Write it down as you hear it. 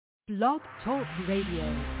Blog Talk Radio.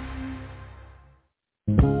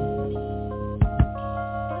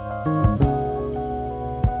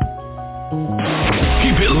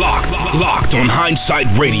 Keep it locked on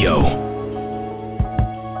Hindsight Radio.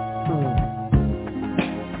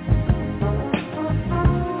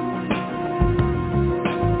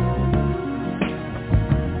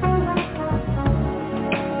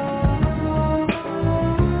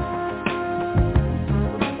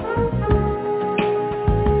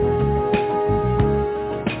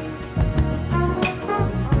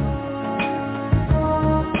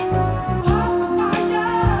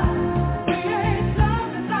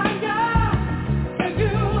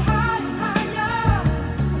 Higher.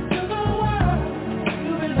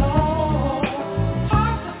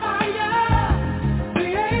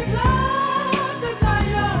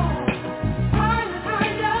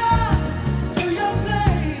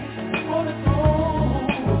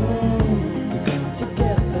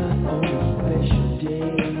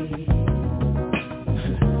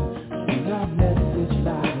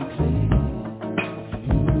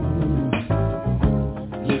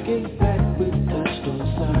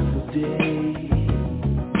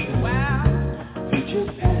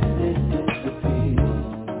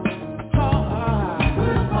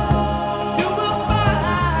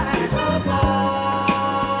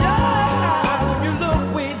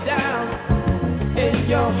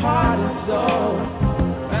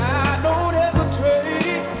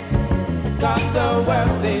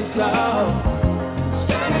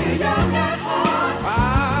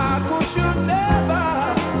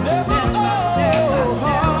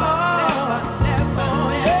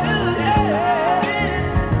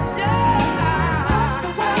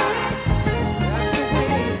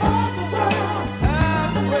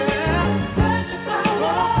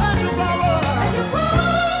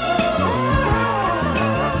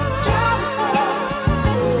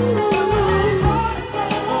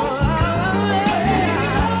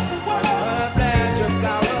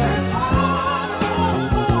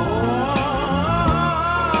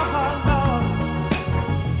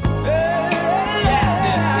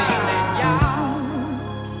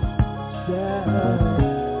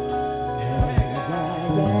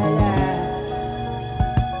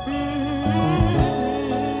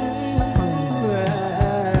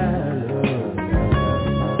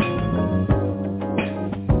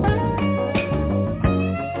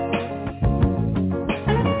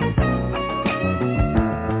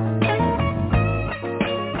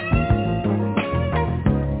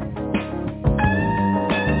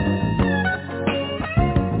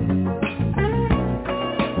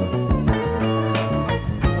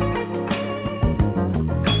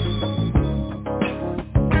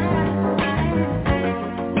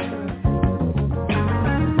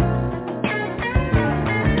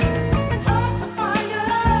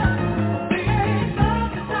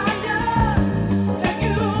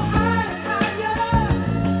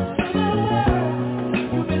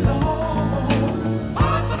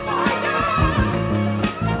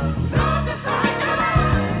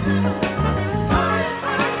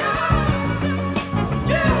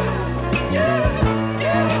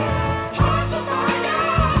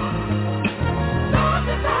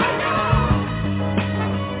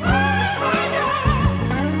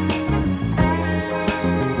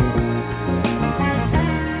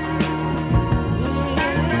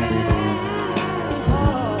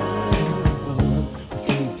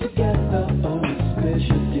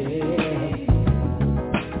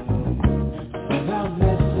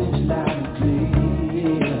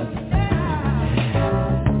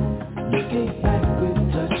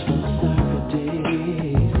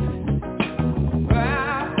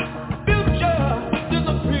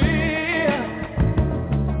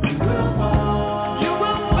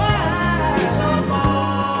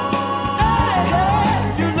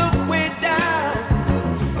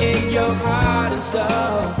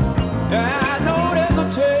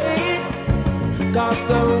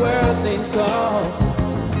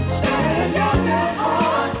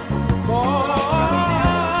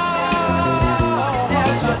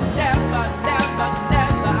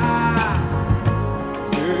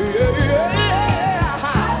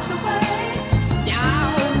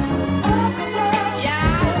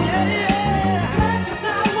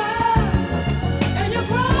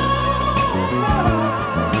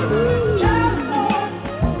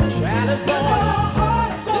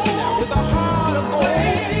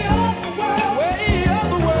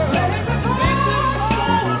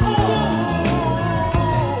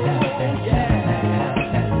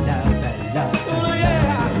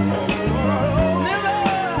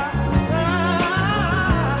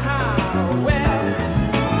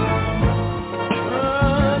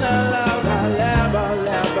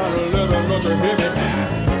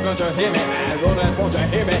 you hear me now? Gonna, won't you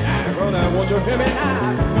hear me now? Gonna, won't you hear me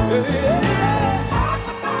now?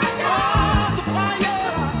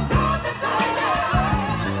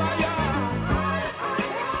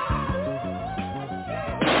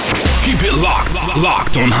 Keep it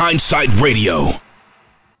locked on Hindsight Radio.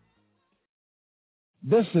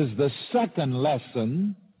 This is the second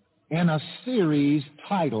lesson in a series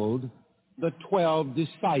titled The 12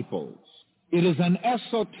 Disciples. It is an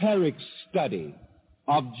esoteric study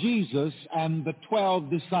of Jesus and the 12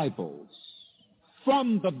 disciples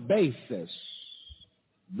from the basis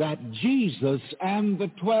that Jesus and the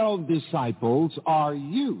 12 disciples are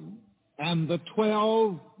you, and the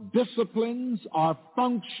 12 disciplines are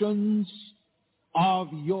functions of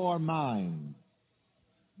your mind.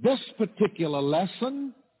 This particular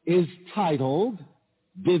lesson is titled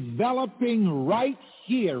Developing Right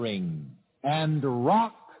Hearing and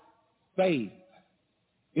Rock Faith.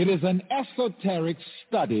 It is an esoteric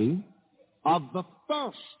study of the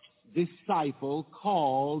first disciple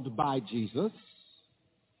called by Jesus,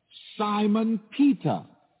 Simon Peter.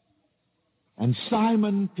 And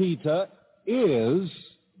Simon Peter is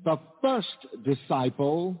the first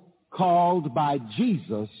disciple called by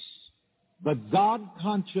Jesus, the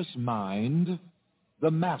God-conscious mind, the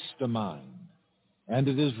mastermind. And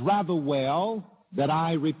it is rather well that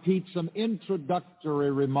I repeat some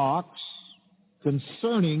introductory remarks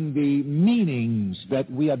concerning the meanings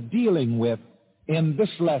that we are dealing with in this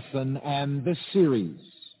lesson and this series.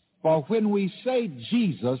 For when we say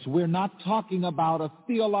Jesus, we're not talking about a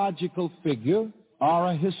theological figure or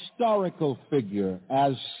a historical figure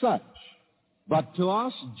as such. But to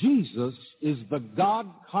us, Jesus is the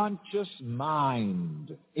God-conscious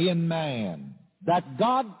mind in man. That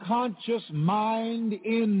God-conscious mind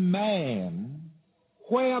in man,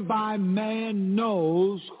 whereby man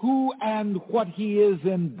knows who and what he is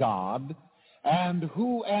in God, and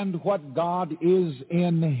who and what God is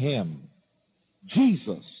in him.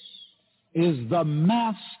 Jesus is the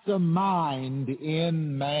mastermind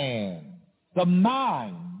in man, the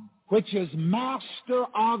mind which is master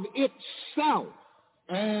of itself,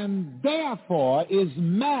 and therefore is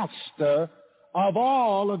master of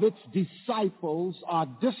all of its disciples or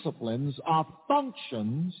disciplines or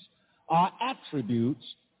functions or attributes,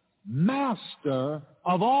 master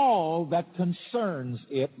of all that concerns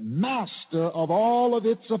it, master of all of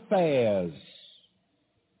its affairs.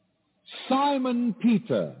 Simon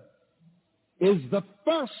Peter is the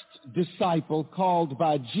first disciple called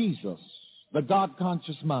by Jesus, the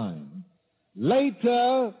God-conscious mind.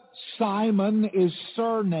 Later, Simon is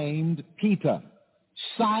surnamed Peter.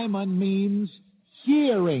 Simon means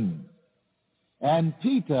hearing, and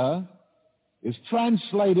Peter is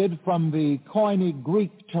translated from the Koine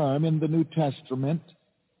Greek term in the New Testament,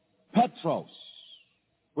 Petros,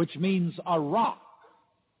 which means a rock,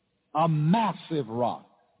 a massive rock.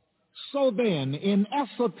 So then, in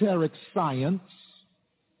esoteric science,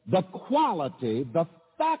 the quality, the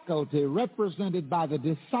faculty represented by the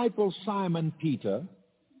disciple Simon Peter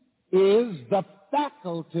is the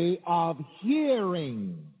faculty of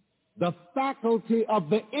hearing, the faculty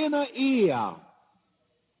of the inner ear,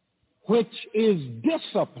 which is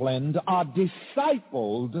disciplined or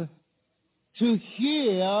discipled to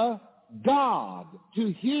hear God,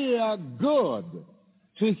 to hear good,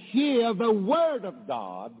 to hear the Word of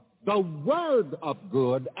God, the Word of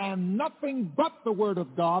good, and nothing but the Word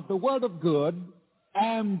of God, the Word of good,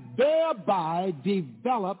 and thereby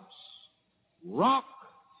develops rock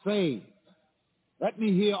faith. Let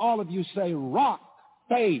me hear all of you say rock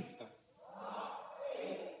faith.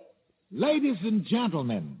 Ladies and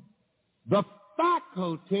gentlemen, the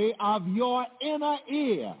faculty of your inner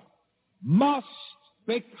ear must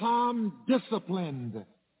become disciplined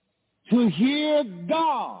to hear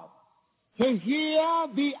God, to hear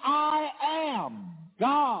the I am,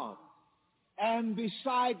 God, and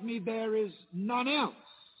beside me there is none else.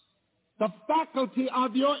 The faculty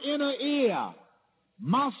of your inner ear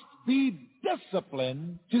must be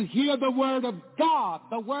disciplined to hear the Word of God,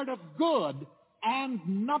 the Word of good, and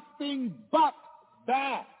nothing but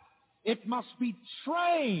that. It must be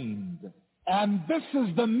trained. And this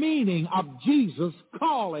is the meaning of Jesus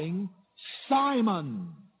calling Simon.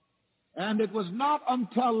 And it was not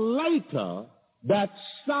until later that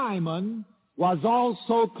Simon was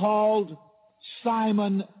also called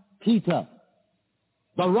Simon Peter.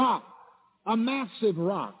 The rock, a massive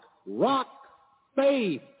rock, rock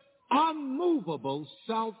faith, unmovable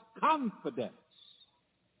self-confidence.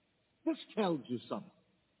 This tells you something.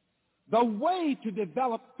 The way to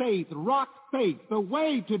develop faith, rock faith, the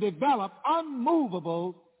way to develop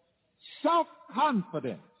unmovable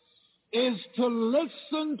self-confidence is to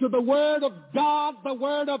listen to the Word of God, the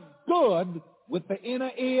Word of good, with the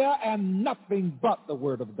inner ear, and nothing but the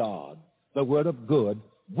Word of God, the Word of good,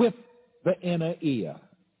 with the inner ear.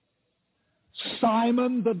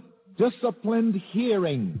 Simon, the disciplined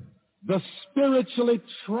hearing, the spiritually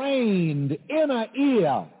trained inner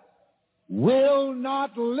ear, will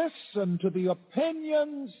not listen to the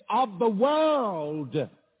opinions of the world,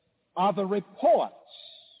 or the reports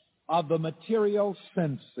of the material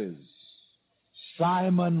senses.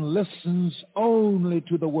 Simon listens only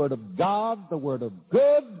to the Word of God, the Word of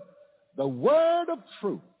good, the Word of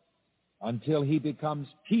truth, until he becomes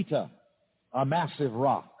Peter, a massive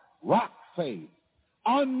rock faith,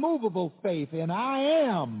 unmovable faith in I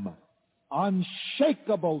am,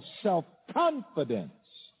 unshakable self-confidence,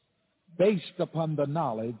 based upon the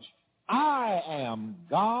knowledge I am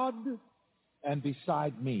God, and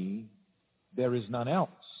beside me there is none else.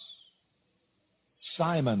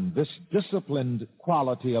 Simon, this disciplined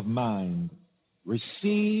quality of mind,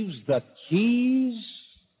 receives the keys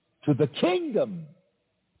to the kingdom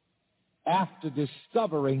after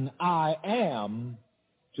discovering I am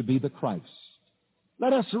to be the Christ.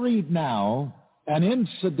 Let us read now an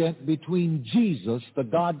incident between Jesus, the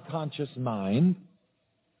God-conscious mind,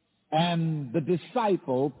 and the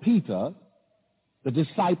disciple Peter, the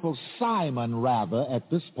disciple Simon, rather, at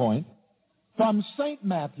this point, from St.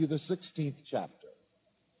 Matthew, the 16th chapter,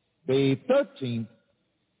 the 13th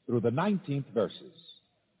through the 19th verses.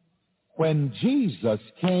 When Jesus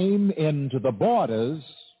came into the borders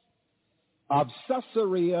of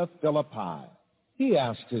Caesarea Philippi, he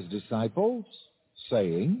asked his disciples,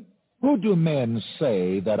 saying, "Who do men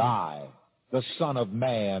say that I, the Son of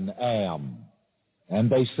Man, am?" And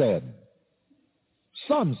they said,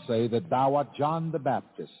 "Some say that thou art John the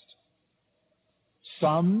Baptist,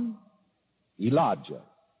 some Elijah,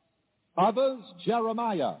 others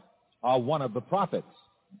Jeremiah, or one of the prophets."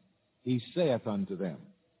 He saith unto them,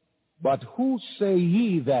 "But who say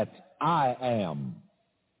ye that I am?"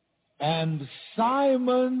 And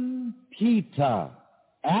Simon Peter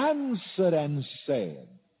answered and said,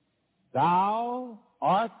 "Thou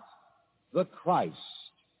art the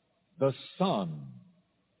Christ, the Son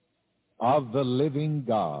of the living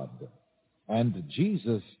God." And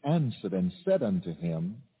Jesus answered and said unto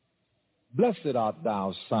him, "Blessed art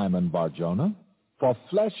thou, Simon Bar-Jonah, for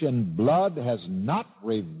flesh and blood has not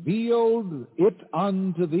revealed it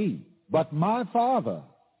unto thee, but my Father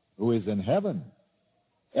who is in heaven.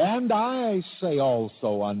 And I say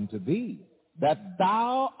also unto thee, that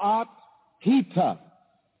thou art Peter,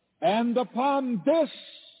 and upon this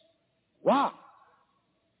rock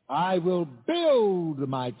I will build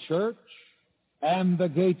my church, and the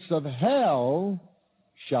gates of hell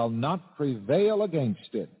shall not prevail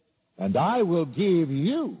against it. And I will give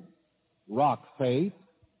you, rock faith,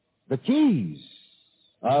 the keys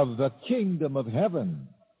of the kingdom of heaven.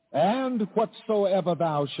 And whatsoever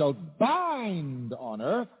thou shalt bind on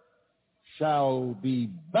earth shall be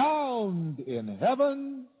bound in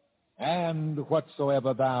heaven, and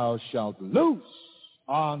whatsoever thou shalt loose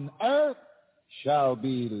on earth shall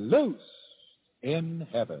be loosed in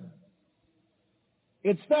heaven.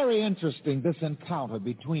 It's very interesting, this encounter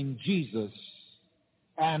between Jesus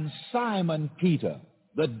and Simon Peter,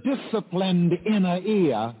 the disciplined inner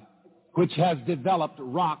ear, which has developed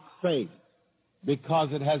rock faith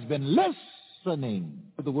because it has been listening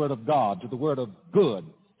to the Word of God, to the Word of good,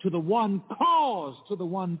 to the one cause, to the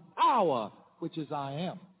one power, which is I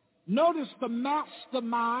am. Notice the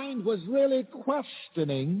mastermind was really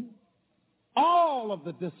questioning all of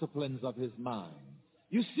the disciplines of his mind.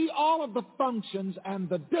 You see, all of the functions and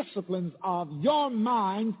the disciplines of your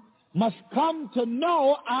mind must come to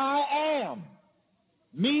know I am.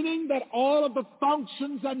 Meaning that all of the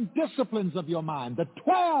functions and disciplines of your mind, the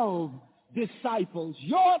 12 disciples,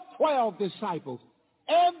 your 12 disciples,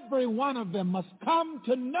 every one of them must come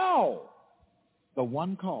to know the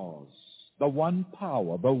one cause, the one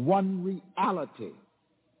power, the one reality,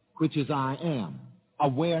 which is I am,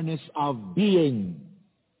 awareness of being.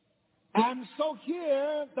 And so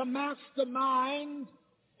here the mastermind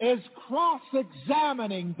is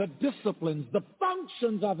cross-examining the disciplines, the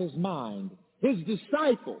functions of his mind, his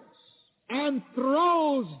disciples, and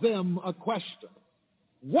throws them a question.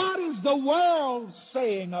 What is the world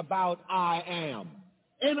saying about I am?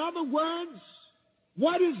 In other words,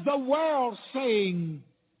 what is the world saying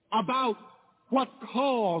about what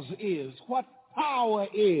cause is, what power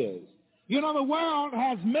is? You know, the world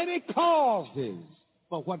has many causes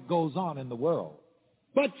for what goes on in the world.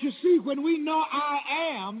 But you see, when we know I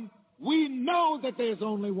am, we know that there's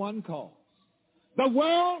only one cause. The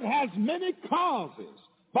world has many causes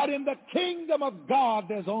But in the kingdom of God,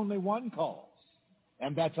 there's only one cause,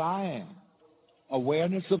 and that's I am.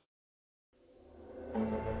 Awareness of...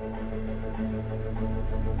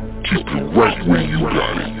 Keep it right where you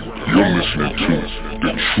got it. You're listening to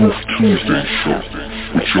the Truth Tuesday Show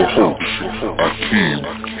with your host, Akiem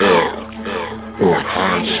on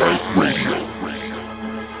Hindsight Radio.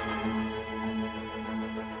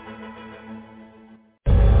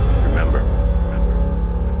 Remember,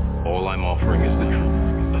 all I'm offering is the truth,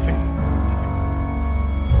 nothing more.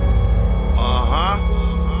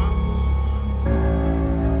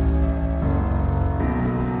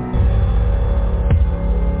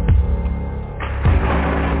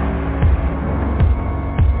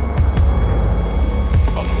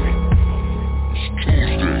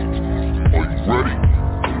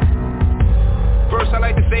 First, I'd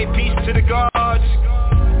like to say peace to the gods.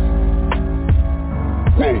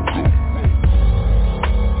 Welcome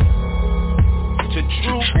To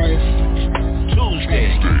Truth Tuesday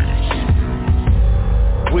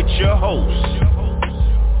with your host,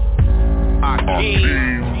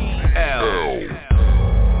 Akiem L.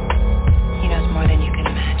 He knows more than you can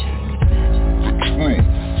imagine. the truth.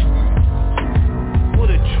 Well,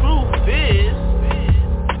 the truth is,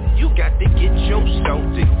 you got to get yourself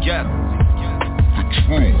together. The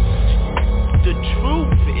truth. The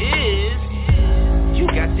truth is, you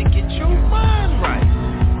got to get your mind right.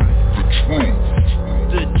 The truth.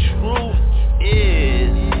 The truth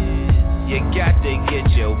is, you got to get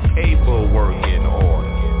your paperwork in order.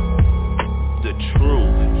 The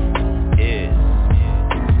truth is,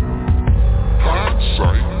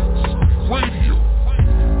 Hindsight Radio.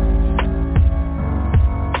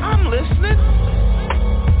 I'm listening,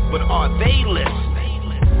 but are they listening?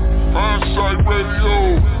 Hindsight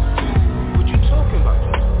Radio. What you talking about?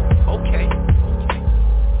 Okay.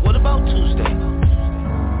 What about Tuesday?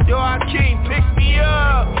 Yo, Akiem, pick me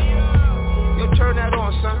up. Yo, turn that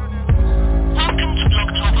on, son. Welcome to Blog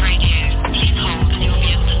Talk Radio. Please hold and you'll be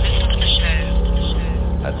able to listen to the show.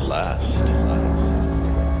 At last.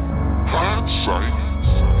 Hindsight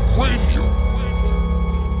Radio.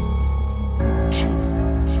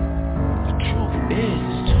 The truth is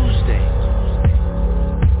Tuesday.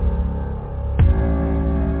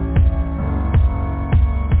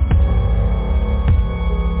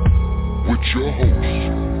 With your host,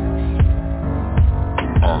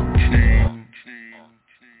 Akiem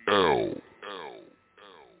L.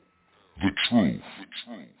 The truth.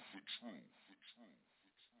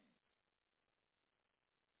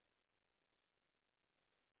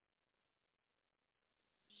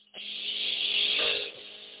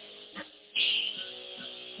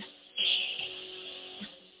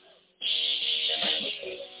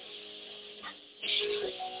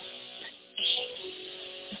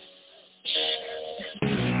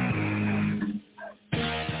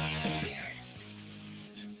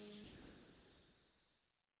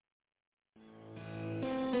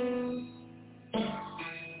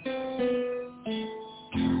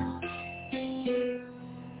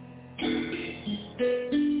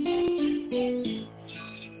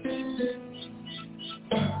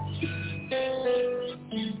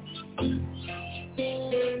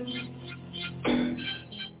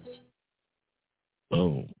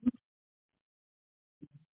 Boom.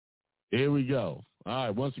 Here we go. All right.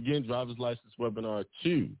 Once again, driver's license webinar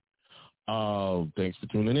 2. Thanks for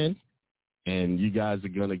tuning in. And you guys are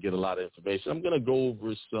going to get a lot of information. I'm going to go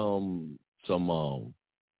over some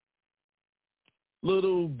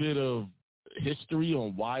little bit of history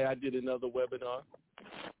on why I did another webinar.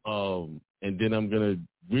 And then I'm going to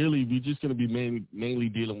we're just going to be mainly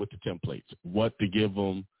dealing with the templates, what to give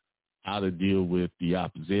them, how to deal with the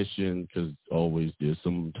opposition, because always there's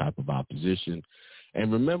some type of opposition.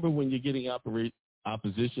 And remember, when you're getting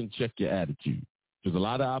opposition, check your attitude. Because a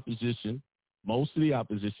lot of opposition, most of the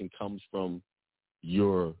opposition comes from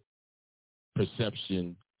your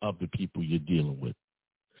perception of the people you're dealing with.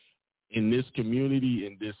 In this community,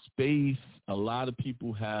 in this space, a lot of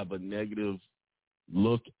people have a negative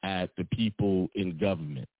look at the people in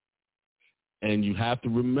government. And you have to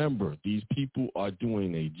remember, these people are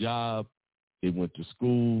doing a job. They went to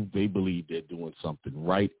school. They believe they're doing something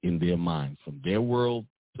right in their mind from their world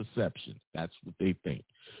perception. That's what they think.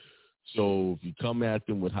 So if you come at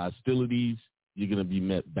them with hostilities, you're going to be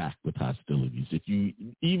met back with hostilities.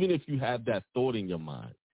 Even if you have that thought in your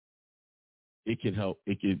mind, it could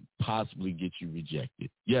possibly get you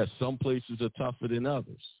rejected. Yes, some places are tougher than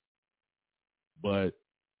others. But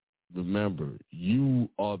remember, you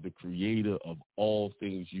are the creator of all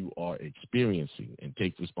things you are experiencing, and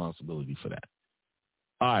take responsibility for that.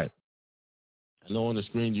 All right. I know on the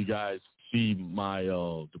screen you guys see my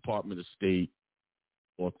Department of State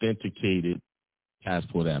authenticated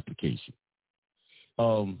passport application.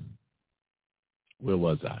 Where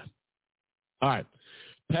was I? All right.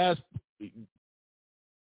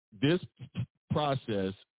 This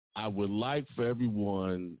process, I would like for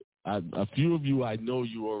everyone, a few of you, I know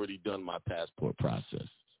you already done my passport process.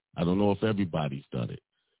 I don't know if everybody's done it,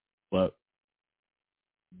 but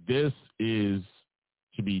this is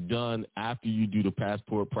to be done after you do the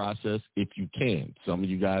passport process if you can. Some of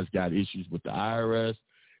you guys got issues with the IRS,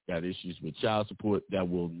 got issues with child support that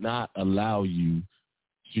will not allow you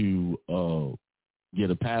to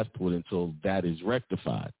get a passport until that is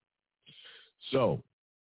rectified. So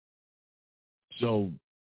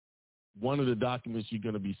one of the documents you're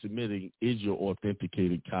going to be submitting is your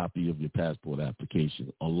authenticated copy of your passport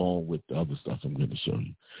application, along with the other stuff I'm going to show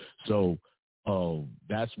you. So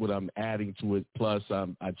that's what I'm adding to it. Plus,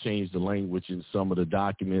 I changed the language in some of the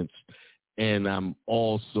documents, and I'm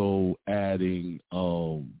also adding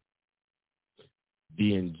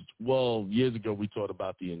years ago we talked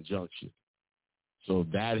about the injunction. So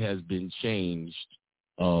that has been changed.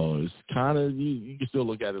 It's kind of, you can still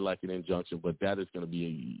look at it like an injunction, but that is going to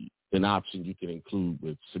be an option you can include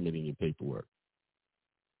with submitting your paperwork.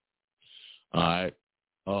 All right.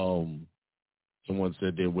 Someone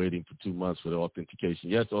said they're waiting for 2 months for the authentication.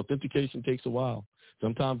 Yes, authentication takes a while.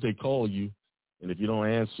 Sometimes they call you, and if you don't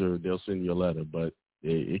answer, they'll send you a letter. But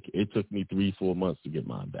it took me 3-4 months to get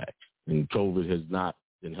mine back, and COVID has not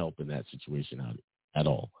been helping that situation out at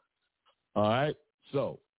all. All right,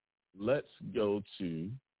 so let's go to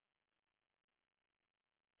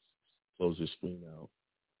close the screen out.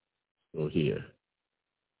 Go here.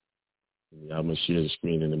 I'm going to share the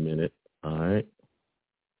screen in a minute. All right.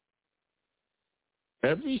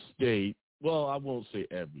 Every state, well, I won't say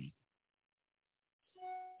every.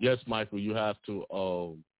 Yes, Michael, you have to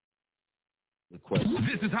request.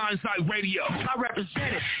 This is Hindsight Radio. I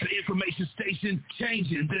represent it. The information station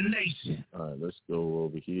changing the nation. All right, let's go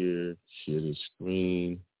over here. Share the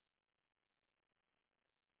screen.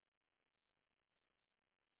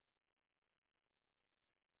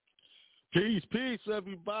 Peace,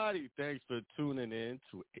 everybody. Thanks for tuning in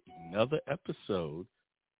to another episode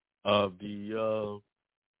of the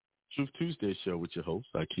Truth Tuesday show with your host,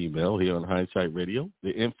 Akiem here on Hindsight Radio,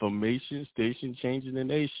 the information station changing the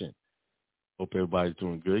nation. Hope everybody's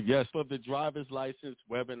doing good. Yes, for the driver's license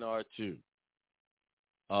webinar, too.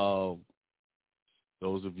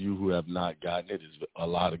 Those of you who have not gotten it, there's a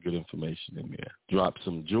lot of good information in there. Drop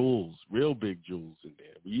some jewels, real big jewels in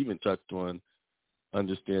there. We even touched on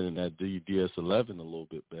understanding that DS11 a little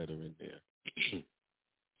bit better in there.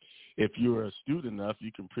 If you're a student enough,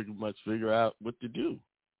 you can pretty much figure out what to do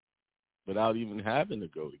without even having to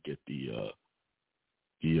go to get the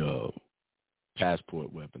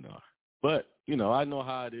passport webinar. But, I know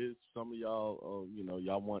how it is. Some of y'all,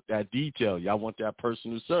 y'all want that detail. Y'all want that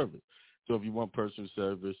personal service. So if you want personal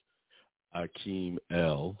service, AkiemL.com.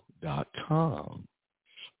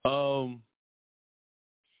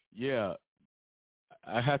 Yeah,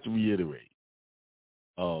 I have to reiterate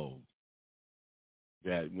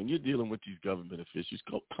that when you're dealing with these government officials,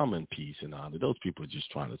 come in peace and honor. Those people are just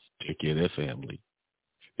trying to take care of their family.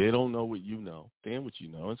 They don't know what you know, stand what you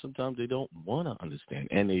know, and sometimes they don't want to understand,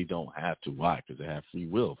 and they don't have to. Why? Because they have free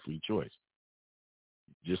will, free choice.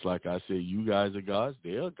 Just like I say, you guys are gods,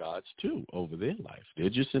 they are gods too over their life. They're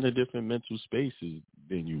just in a different mental space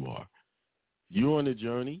than you are. You're on a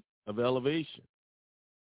journey of elevation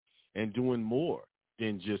and doing more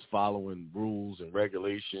than just following rules and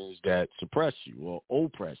regulations that suppress you or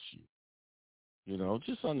oppress you.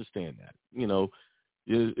 Just understand that.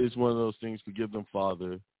 It's one of those things, forgive them,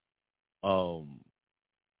 Father.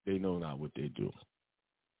 They know not what they do.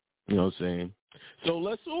 You know what I'm saying? So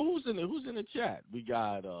who's in the chat? We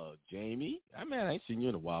got Jamie. I ain't seen you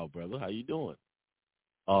in a while, brother. How you doing?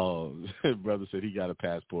 Brother said he got a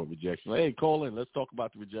passport rejection. Hey, call in. Let's talk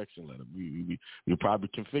about the rejection letter. We probably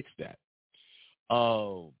can fix that.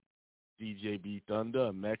 DJ B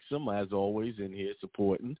Thunder, Mexum, as always, in here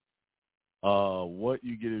supporting. What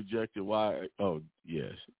you get rejected? Why? Oh,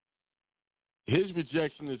 yes. His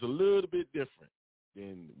rejection is a little bit different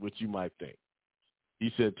than what you might think.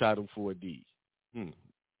 He said Title 4D.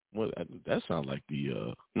 Well, that sounds like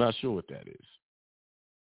not sure what that is.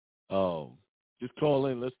 Just call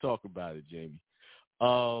in. Let's talk about it, Jamie.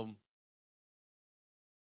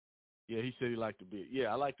 Yeah, he said he liked the beard. Yeah,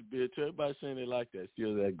 I like the beard too. Everybody's saying they like that.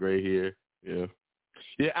 Still that gray hair. Yeah.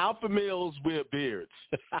 Yeah, alpha males wear beards.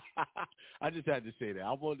 I just had to say that.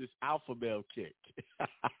 I'm on this alpha male kick.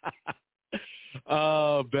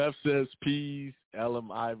 Beth says peace.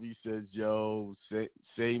 LM Ivy says yo.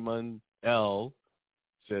 Simon L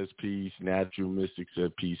says peace. Natural Mystic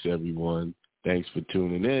said peace, everyone. Thanks for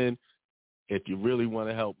tuning in. If you really want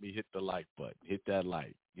to help me, hit the like button. Hit that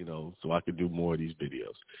like, so I can do more of these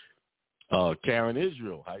videos. Karen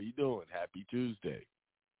Israel, how you doing? Happy Tuesday.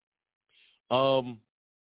 I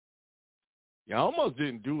almost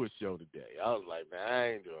didn't do a show today. I was like, man,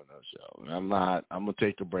 I ain't doing no show. I'm going to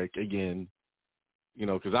take a break again,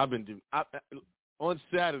 because I've been doing, on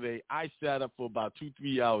Saturday, I sat up for about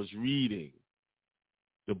 2-3 hours reading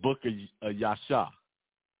the book of Yasha,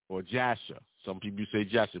 or Jasha. Some people say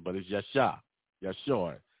Jasha, but it's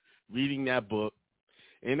Yashar. Reading that book.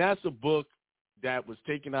 And that's a book that was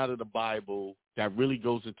taken out of the Bible that really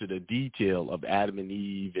goes into the detail of Adam and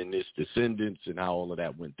Eve and its descendants and how all of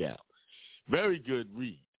that went down. Very good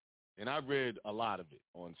read. And I read a lot of it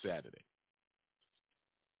on Saturday.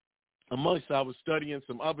 Amongst, I was studying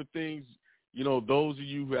some other things. Those of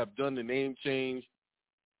you who have done the name change,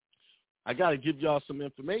 I got to give y'all some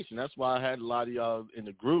information. That's why I had a lot of y'all in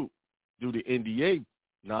the group do the NDA,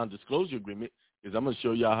 non-disclosure agreement, because I'm going to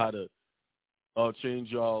show y'all how to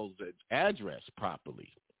change y'all's address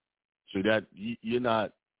properly so that you're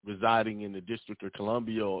not residing in the District of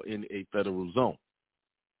Columbia or in a federal zone.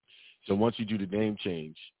 So once you do the name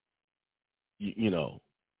change,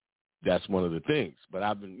 that's one of the things. But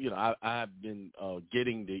I've been, I've been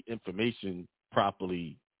getting the information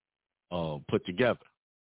properly put together.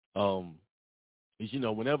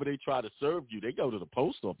 Whenever they try to serve you, they go to the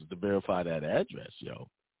post office to verify that address, yo.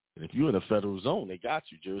 And if you're in a federal zone, they got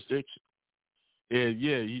you, jurisdiction. And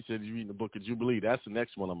yeah, he said he's reading the Book of Jubilee. That's the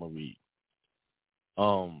next one I'm gonna read.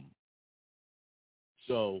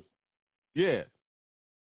 So, yeah.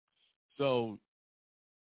 So,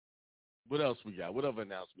 what else we got? What other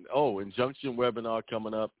announcement? Oh, injunction webinar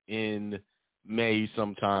coming up in May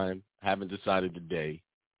sometime. Haven't decided the day.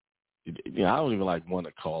 I don't even want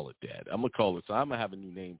to call it that. I'm going to call it, so I'm going to have a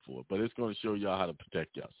new name for it, but it's going to show y'all how to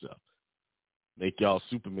protect yourself. Make y'all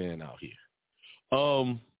Superman out here.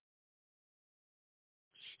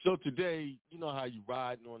 So today, you know how you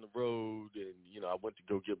riding on the road, and, I went to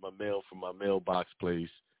go get my mail from my mailbox place,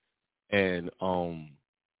 and,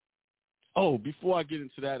 before I get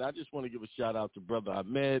into that, I just want to give a shout out to Brother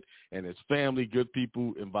Ahmed and his family. Good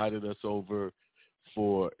people invited us over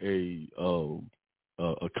for a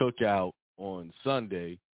cookout on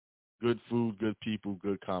Sunday. Good food, good people,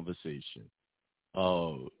 good conversation.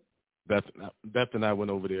 Beth and I went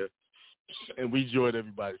over there, and we enjoyed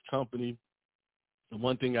everybody's company. And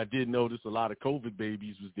one thing I did notice, a lot of COVID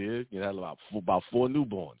babies was there. Had about 4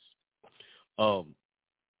 newborns.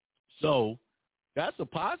 So that's a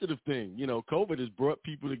positive thing. COVID has brought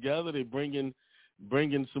people together. They're bringing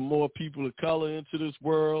some more people of color into this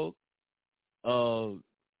world.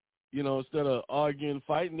 Instead of arguing,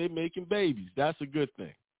 fighting, they're making babies. That's a good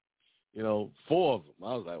thing. 4 of them.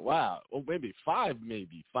 I was like, wow. Well, maybe 5,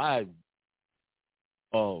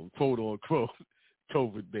 quote unquote,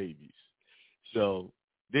 COVID babies. So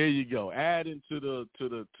there you go. Adding to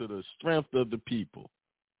the strength of the people.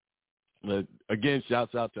 But again,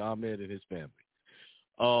 shouts out to Ahmed and his family.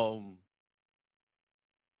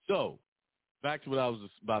 So back to what I was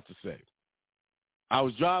about to say. I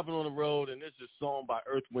was driving on the road, and there's this song by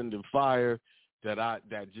Earth, Wind, and Fire that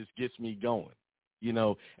just gets me going,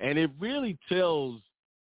 and it really tells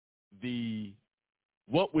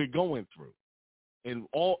what we're going through, and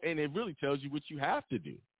it really tells you what you have to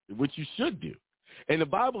do, what you should do. And the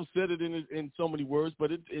Bible said it in so many words,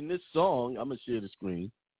 but in this song, I'm gonna share the screen.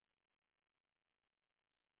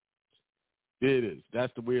 There it is.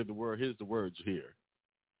 That's the way of the word. Here's the words here,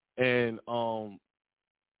 and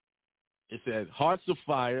it says, hearts of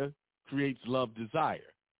fire creates love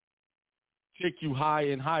desire. Take you high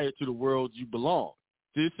and higher to the world you belong.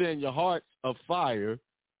 So it's saying your heart's of fire.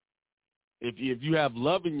 If you have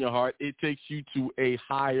love in your heart, it takes you to a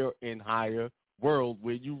higher and higher world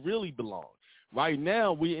where you really belong. Right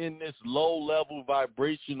now, we're in this low-level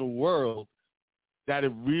vibrational world that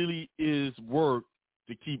it really is work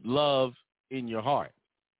to keep love in your heart,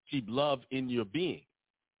 keep love in your being.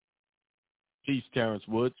 Peace, Terrence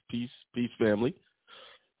Woods. Peace, family.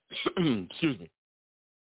 Excuse me.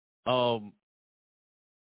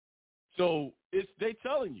 So they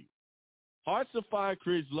telling you, hearts of fire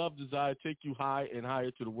creates love, desire, take you high and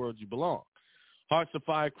higher to the world you belong. Hearts of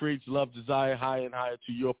fire creates love, desire, higher and higher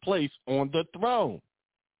to your place on the throne.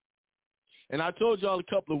 And I told y'all a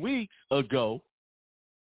couple of weeks ago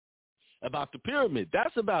about the pyramid.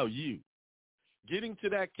 That's about you. Getting to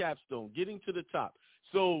that capstone, getting to the top.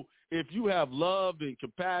 So if you have love and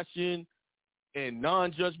compassion and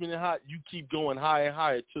non-judgment and high, you keep going higher and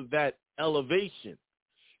higher to that elevation.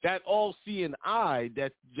 That all-seeing eye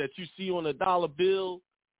that you see on a dollar bill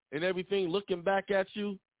and everything looking back at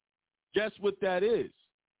you, guess what that is?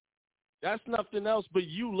 That's nothing else but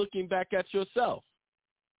you looking back at yourself.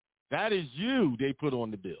 That is you they put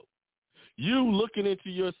on the bill. You looking into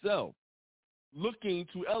yourself, looking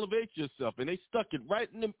to elevate yourself, and they stuck it right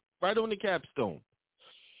on the capstone.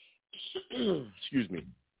 Excuse me.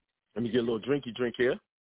 Let me get a little drinky drink here.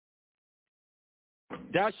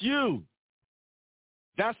 That's you.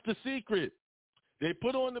 That's the secret. They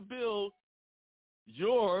put on the bill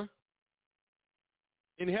your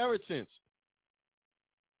inheritance.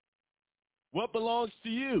 What belongs to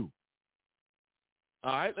you?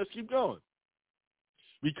 All right, let's keep going.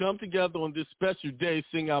 We come together on this special day,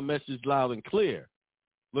 sing our message loud and clear.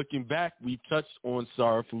 Looking back, we touched on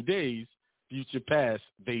sorrowful days, future past,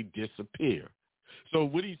 they disappear. So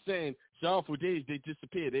what he's saying, sorrowful days, they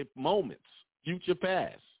disappear. They're moments, future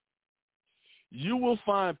past. You will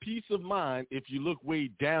find peace of mind if you look way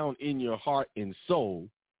down in your heart and soul.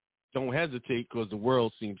 Don't hesitate because the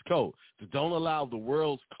world seems cold. So don't allow the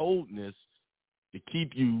world's coldness to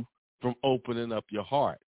keep you from opening up your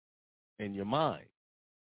heart and your mind.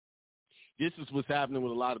 This is what's happening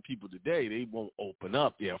with a lot of people today. They won't open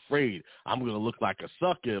up. They're afraid. I'm going to look like a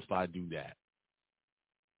sucker if I do that.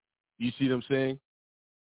 You see what I'm saying?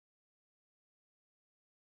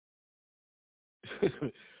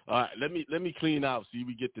 All right, let me clean out so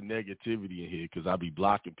we get the negativity in here because I'll be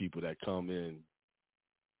blocking people that come in.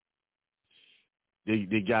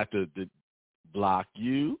 They got the block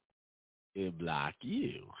you and block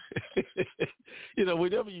you. You know,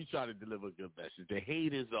 whenever you try to deliver a good message, the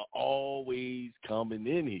haters are always coming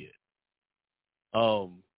in here.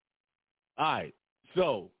 All right,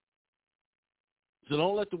 so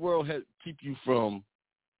don't let the world keep you from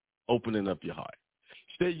opening up your heart.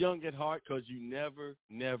 Stay young at heart because you're never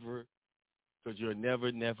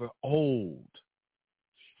old.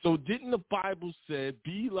 So didn't the Bible say,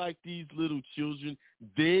 be like these little children,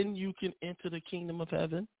 then you can enter the kingdom of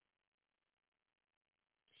heaven?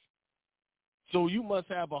 So you must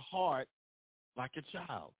have a heart like a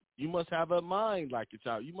child. You must have a mind like a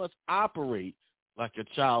child. You must operate like a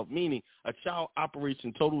child, meaning a child operates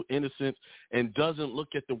in total innocence and doesn't look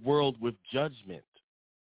at the world with judgment.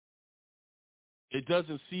 It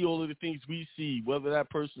doesn't see all of the things we see, whether that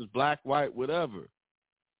person's black, white, whatever.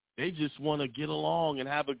 They just want to get along and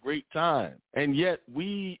have a great time. And yet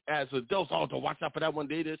we as adults, don't watch out for that one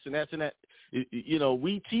day, this and that and that. You know,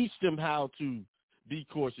 we teach them how to be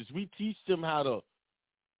cautious. We teach them how to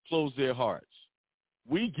close their hearts.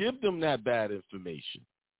 We give them that bad information.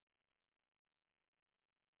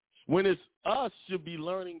 When it's us should be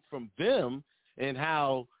learning from them and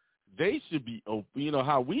how they should be open, you know,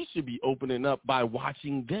 how we should be opening up by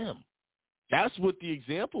watching them. That's what the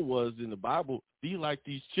example was in the Bible. Be like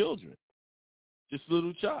these children, this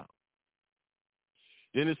little child.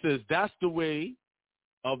 Then it says, that's the way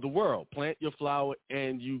of the world. Plant your flower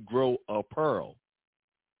and you grow a pearl.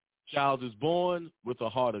 Child is born with a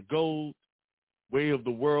heart of gold. Way of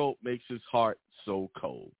the world makes his heart so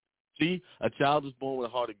cold. See, a child is born with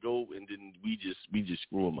a heart of gold, and then we just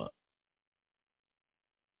screw him up.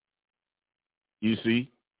 You see?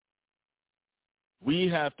 We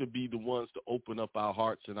have to be the ones to open up our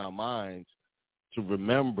hearts and our minds to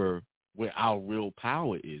remember where our real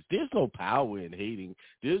power is. There's no power in hating.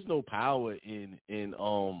 There's no power in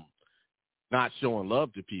not showing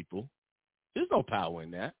love to people. There's no power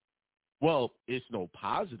in that. Well, it's no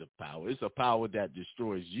positive power. It's a power that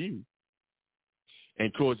destroys you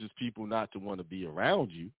and causes people not to want to be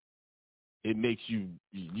around you. It makes you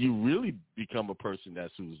really become a person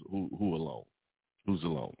that's who's alone.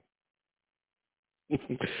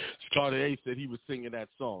 Carter A said he was singing that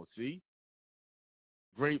song. See,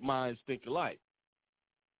 great minds think alike,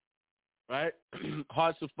 right?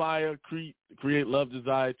 Hearts of fire create love,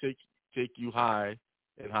 desire, take you high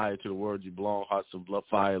and higher to the world you belong. Hearts of love,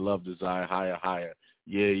 fire, love, desire, higher.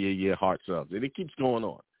 Yeah. Hearts of, and it keeps going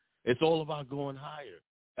on. It's all about going higher,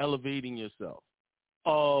 elevating yourself.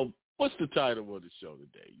 What's the title of the show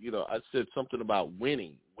today? You know, I said something about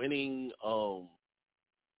winning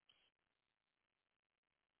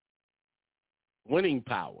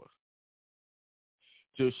power.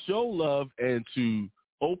 To show love and to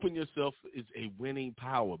open yourself is a winning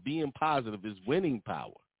power. Being positive is winning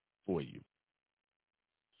power for you.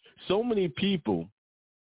 So many people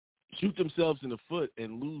shoot themselves in the foot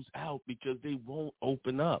and lose out because they won't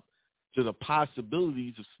open up to the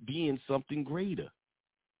possibilities of being something greater.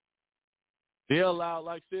 They allow,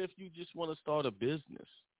 like, say, if you just want to start a business,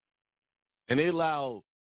 and they allow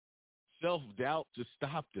self-doubt to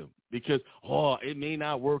stop them because, it may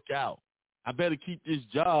not work out. I better keep this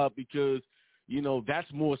job because,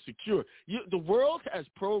 that's more secure. The world has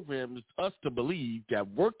programmed us to believe that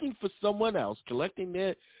working for someone else,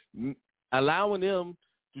 collecting allowing them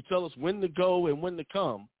to tell us when to go and when to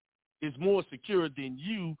come is more secure than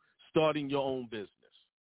you starting your own business.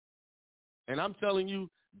 And I'm telling you,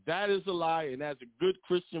 that is a lie. And as a good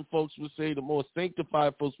Christian folks would say, the more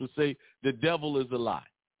sanctified folks would say, the devil is a lie.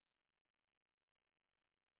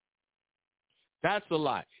 That's a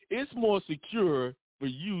lie. It's more secure for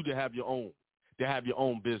you to have your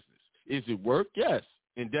own business. Is it work? Yes.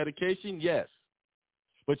 In dedication? Yes.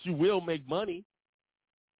 But you will make money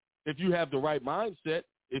if you have the right mindset.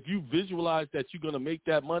 If you visualize that you're going to make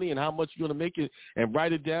that money and how much you're going to make it and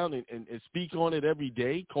write it down and speak on it every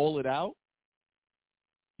day, call it out,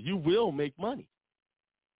 you will make money.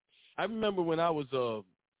 I remember when I was,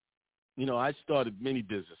 I started many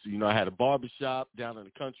businesses. I had a barbershop down in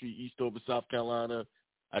the country, Eastover, South Carolina.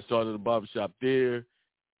 I started a barbershop there.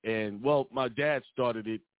 And, well, my dad started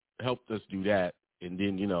it, helped us do that. And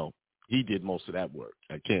then, he did most of that work.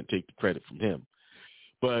 I can't take the credit from him.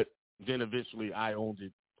 But then eventually I owned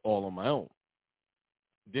it all on my own.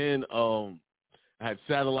 Then I had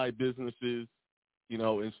satellite businesses,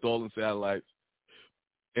 installing satellites.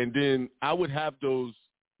 And then I would have those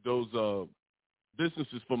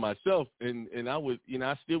businesses for myself, and I would,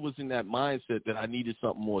 I still was in that mindset that I needed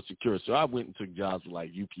something more secure. So I went and took jobs with like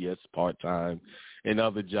UPS part-time and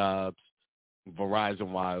other jobs, Verizon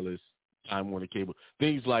Wireless, Time Warner Cable,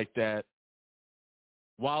 things like that,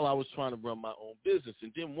 while I was trying to run my own business.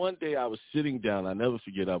 And then one day I was sitting down, I never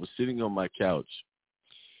forget, I was sitting on my couch,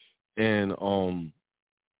 and I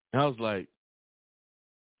was like,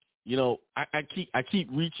 I keep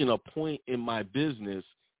reaching a point in my business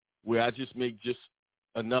where I just make just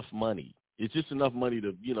enough money. It's just enough money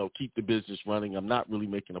to, keep the business running. I'm not really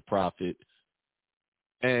making a profit.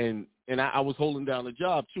 And I was holding down a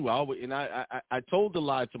job too. I told the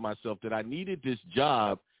lie to myself that I needed this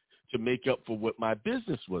job to make up for what my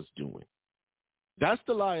business was doing. That's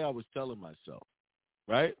the lie I was telling myself,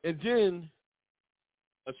 right? And then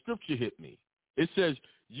a scripture hit me. It says,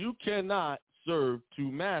 you cannot serve two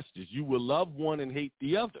masters. You will love one and hate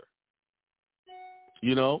the other.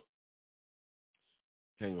 Hang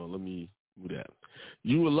on, let me do that.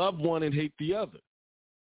 You will love one and hate the other.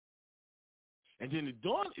 And then it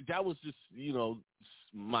dawned, that was just, the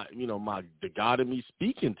God in me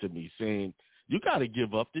speaking to me, saying, you got to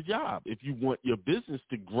give up the job if you want your business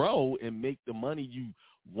to grow and make the money you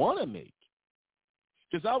want to make.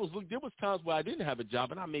 Because there was times where I didn't have a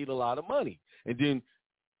job and I made a lot of money. And then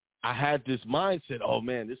I had this mindset, oh,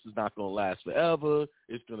 man, this is not going to last forever.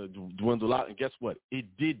 It's going to dwindle out. And guess what? It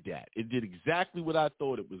did that. It did exactly what I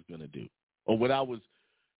thought it was going to do, or what I was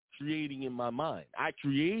creating in my mind. I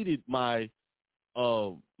created my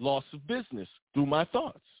loss of business through my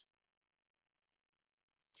thoughts.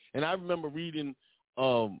 And I remember reading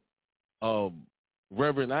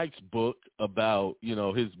Reverend Ike's book about,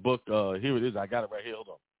 his book. Here it is. I got it right here.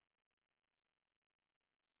 Hold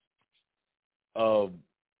on.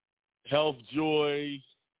 Health, Joy,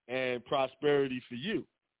 and Prosperity for You.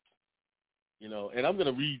 And I'm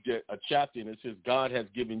going to read a chapter, and it says, God has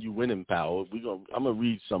given you winning power. I'm going to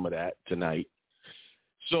read some of that tonight.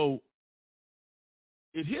 So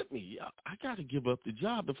it hit me. I got to give up the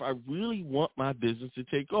job if I really want my business to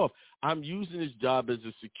take off. I'm using this job as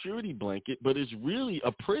a security blanket, but it's really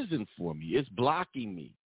a prison for me. It's blocking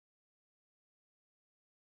me.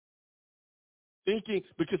 Thinking,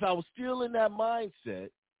 because I was still in that mindset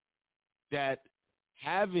that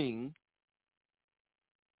having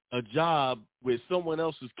a job where someone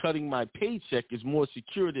else is cutting my paycheck is more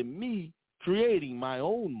secure than me creating my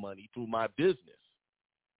own money through my business.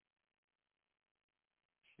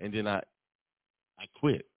 And then I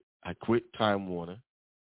quit. I quit Time Warner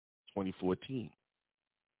 2014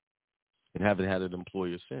 and haven't had an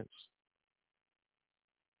employer since.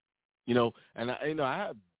 And I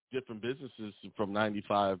had different businesses from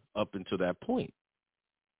 95 up until that point.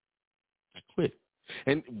 I quit.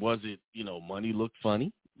 And was it, money looked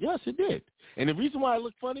funny? Yes, it did. And the reason why it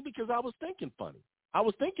looked funny, because I was thinking funny. I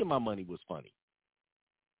was thinking my money was funny.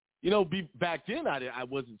 Back then I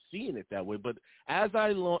wasn't seeing it that way. But as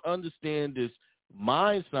I understand this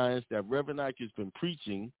mind science that Reverend Ike has been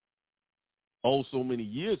preaching so many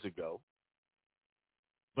years ago,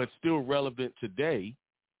 but still relevant today,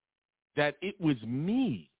 that it was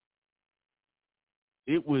me.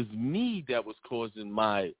 It was me that was causing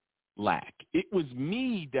my lack. It was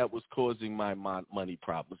me that was causing my money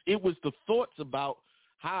problems. It was the thoughts about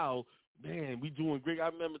how, man, we doing great. I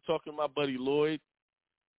remember talking to my buddy Lloyd.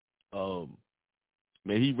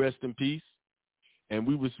 May he rest in peace. And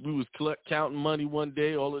we was counting money one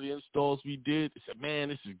day, all of the installs we did. I said, man,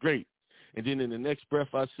 this is great. And then in the next breath,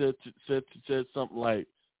 I said something like,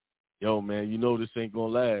 yo, man, you know this ain't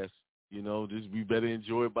going to last. You know, we better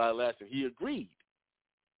enjoy it by last. And he agreed.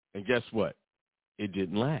 And guess what? It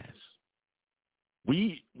didn't last.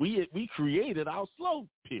 We created our slow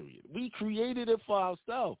period. We created it for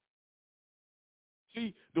ourselves.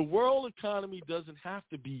 See, the world economy doesn't have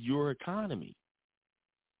to be your economy.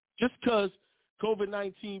 Just because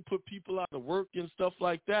COVID-19 put people out of work and stuff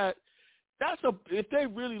like that, if they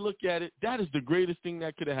really look at it, that is the greatest thing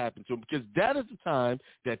that could have happened to them, because that is the time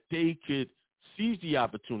that they could seize the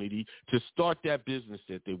opportunity to start that business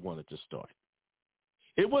that they wanted to start.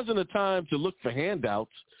 It wasn't a time to look for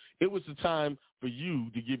handouts. It was a time for you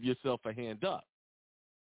to give yourself a hand up.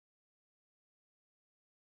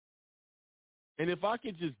 And if I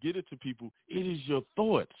could just get it to people, it is your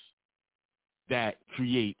thoughts that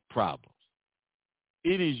create problems.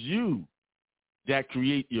 It is you that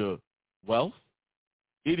create your wealth.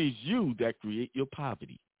 It is you that create your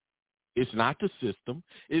poverty. It's not the system.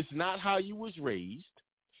 It's not how you was raised.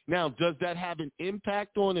 Now, does that have an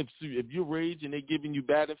impact on if you're raised and they're giving you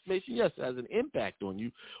bad information? Yes, it has an impact on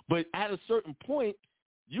you. But at a certain point,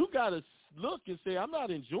 you got to look and say, I'm not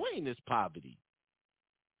enjoying this poverty.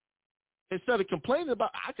 Instead of complaining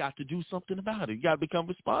about, I got to do something about it. You got to become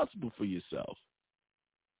responsible for yourself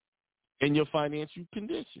and your financial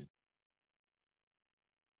condition.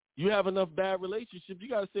 You have enough bad relationships, you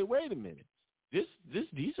got to say, wait a minute.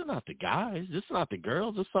 These are not the guys. This is not the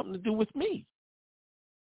girls. It's something to do with me.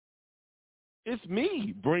 It's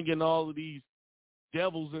me bringing all of these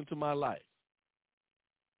devils into my life.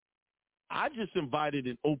 I just invited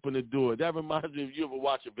and opened the door. That reminds me, if you ever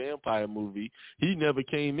watch a vampire movie, he never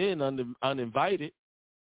came in uninvited.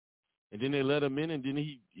 And then they let him in, and then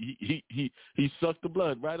he sucked the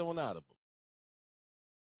blood right on out of him.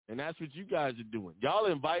 And that's what you guys are doing. Y'all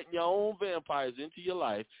are inviting your own vampires into your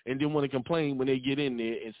life and then want to complain when they get in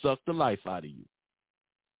there and suck the life out of you.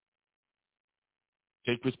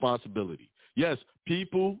 Take responsibility. Yes,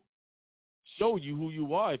 people show you who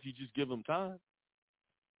you are if you just give them time.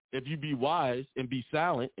 If you be wise and be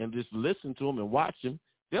silent and just listen to them and watch them,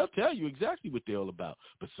 they'll tell you exactly what they're all about.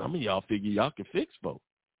 But some of y'all figure y'all can fix folks.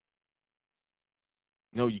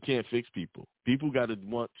 No, you can't fix people. People got to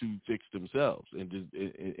want to fix themselves and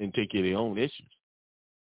take care of their own issues.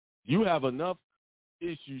 You have enough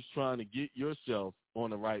issues trying to get yourself on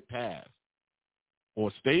the right path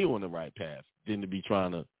or stay on the right path than to be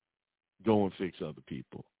trying to go and fix other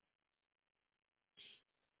people.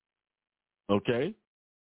 Okay?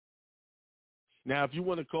 Now, if you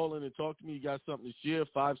want to call in and talk to me, you got something to share,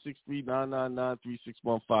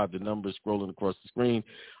 563-999-3615. The number is scrolling across the screen.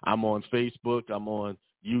 I'm on Facebook. I'm on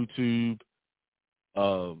YouTube.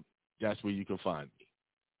 That's where you can find me.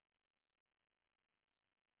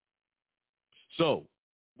 So,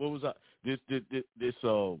 what was I? This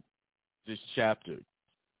chapter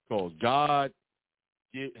called God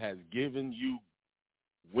has given you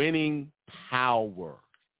winning power.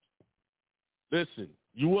 Listen.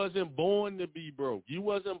 You wasn't born to be broke. You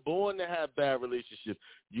wasn't born to have bad relationships.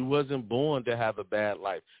 You wasn't born to have a bad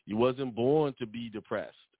life. You wasn't born to be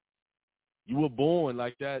depressed. You were born,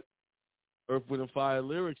 like that Earth, Wind, and Fire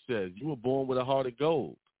lyric says, you were born with a heart of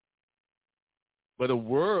gold. But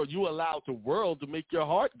you allowed the world to make your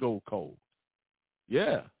heart go cold.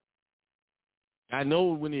 Yeah. I know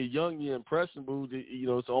when you're young, you're impressionable.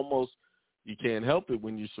 It's almost, you can't help it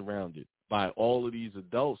when you're surrounded by all of these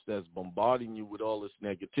adults that's bombarding you with all this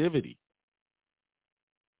negativity.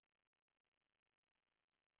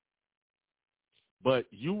 But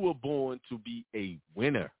you were born to be a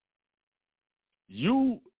winner.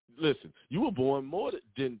 You were born more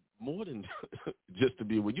than just to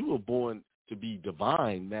be a winner. You were born to be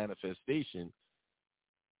divine manifestation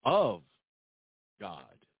of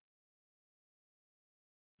God.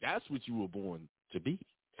 That's what you were born to be.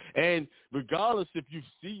 And regardless if you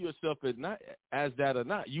see yourself as that or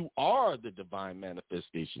not, you are the divine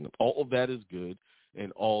manifestation of all that is good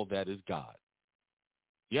and all that is God.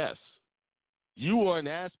 Yes, you are an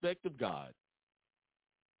aspect of God.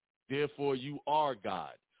 Therefore, you are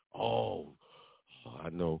God. Oh, I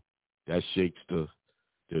know that shakes the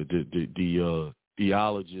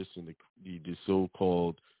theologists and the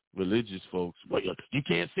so-called religious folks. Well, you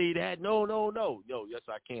can't say that. No. Yes,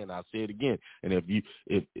 I can. I'll say it again. And if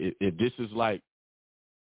this is like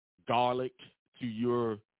garlic to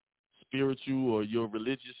your spiritual or your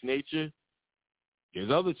religious nature, There's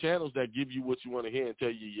other channels that give you what you want to hear and tell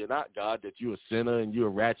you you're not God, that you're a sinner and you're a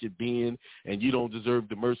ratchet being and you don't deserve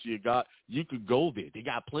the mercy of God. You could go there. They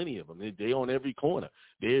got plenty of them. They on every corner.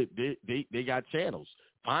 They got channels.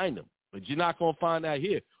 Find them. But you're not going to find that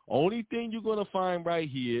here. Only thing you're going to find right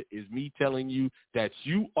here is me telling you that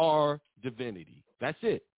you are divinity. That's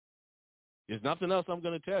it. There's nothing else I'm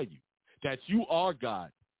going to tell you. That you are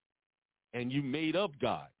God and you made of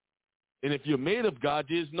God. And if you're made of God,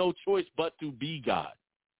 there's no choice but to be God.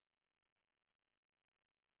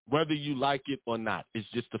 Whether you like it or not, it's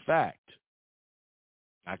just a fact.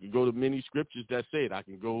 I can go to many scriptures that say it. I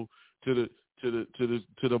can go to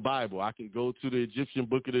the Bible. I can go to the Egyptian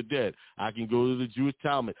Book of the Dead. I can go to the Jewish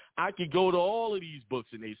Talmud. I can go to all of these books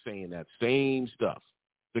and they're saying that same stuff.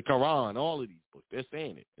 The Quran, all of these books, they're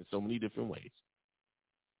saying it in so many different ways.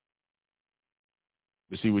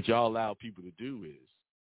 But see, what y'all allow people to do is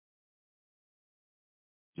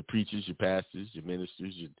your preachers, your pastors, your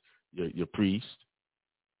ministers, your priests,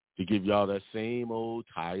 to give y'all that same old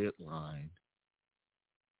tired line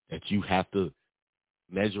that you have to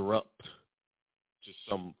measure up to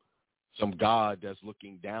some God that's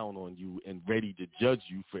looking down on you and ready to judge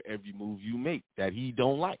you for every move you make that he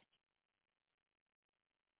don't like.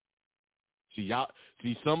 See,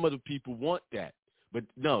 some of the people want that. But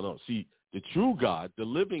no. See, the true God, the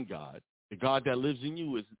living God, the God that lives in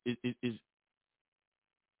you is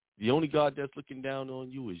the only God that's looking down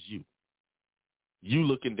on you is you. You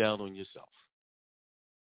looking down on yourself.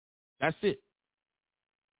 That's it.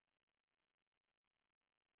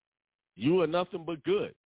 You are nothing but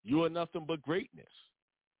good. You are nothing but greatness.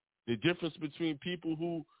 The difference between people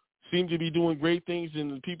who seem to be doing great things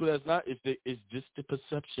and the people that's not is just the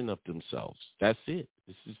perception of themselves. That's it.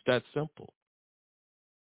 It's just that simple.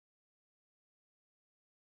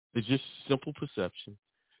 It's just simple perception.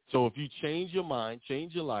 So if you change your mind,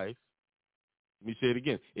 change your life, let me say it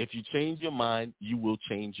again. If you change your mind, you will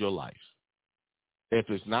change your life. If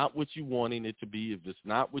it's not what you wanted it to be, if it's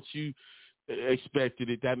not what you expected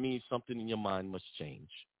it, that means something in your mind must change.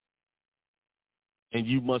 And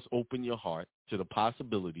you must open your heart to the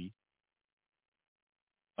possibility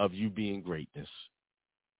of you being greatness.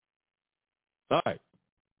 All right,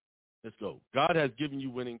 let's go. God has given you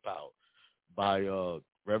winning power by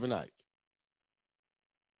Reverend Ike.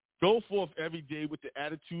 Go forth every day with the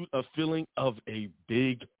attitude of feeling of a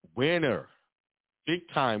big winner,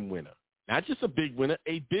 big-time winner. Not just a big winner,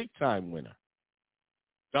 a big-time winner.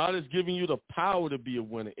 God has given you the power to be a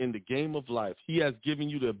winner in the game of life. He has given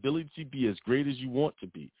you the ability to be as great as you want to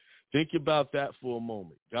be. Think about that for a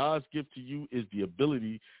moment. God's gift to you is the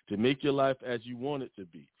ability to make your life as you want it to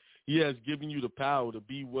be. He has given you the power to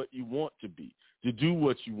be what you want to be, to do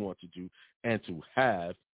what you want to do, and to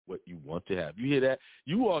have what you want to have. You hear that?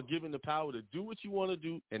 You are given the power to do what you want to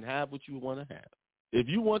do and have what you want to have. If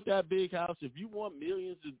you want that big house, if you want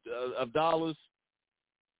millions of dollars,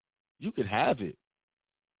 you can have it.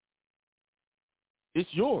 It's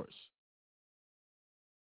yours.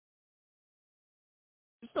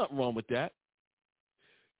 There's nothing wrong with that.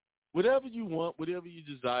 Whatever you want, whatever you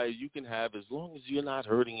desire, you can have as long as you're not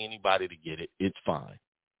hurting anybody to get it. It's fine.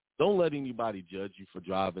 Don't let anybody judge you for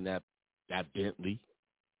driving that Bentley.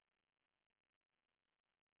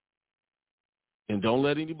 And don't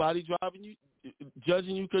let anybody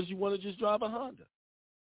judging you because you want to just drive a Honda.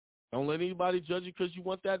 Don't let anybody judge you because you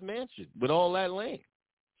want that mansion with all that land.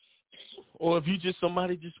 Or if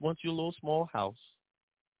somebody just wants your little small house.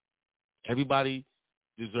 Everybody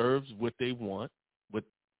deserves what they want,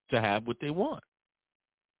 to have what they want.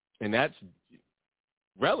 And that's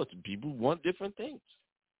relative. People want different things,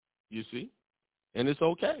 you see? And it's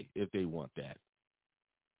okay if they want that.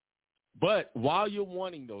 But while you're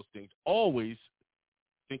wanting those things, always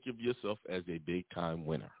think of yourself as a big-time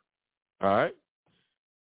winner. All right?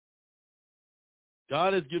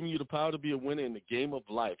 God has given you the power to be a winner in the game of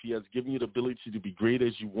life. He has given you the ability to be great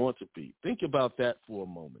as you want to be. Think about that for a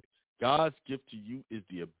moment. God's gift to you is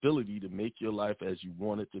the ability to make your life as you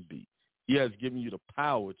want it to be. He has given you the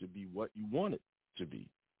power to be what you want it to be,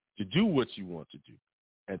 to do what you want to do,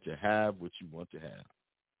 and to have what you want to have.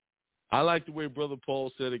 I like the way Brother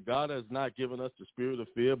Paul said it. God has not given us the spirit of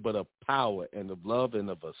fear, but of power and of love and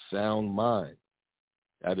of a sound mind.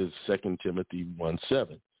 That is 2 Timothy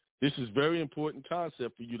 1:7. This is a very important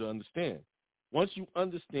concept for you to understand. Once you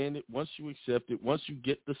understand it, once you accept it, once you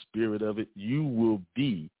get the spirit of it, you will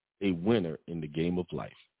be a winner in the game of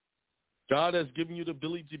life. God has given you the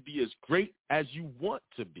ability to be as great as you want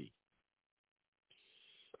to be.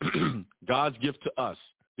 God's gift to us.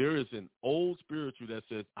 There is an old spiritual that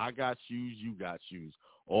says, I got shoes, you got shoes.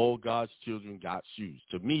 All God's children got shoes.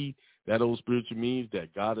 To me, that old spiritual means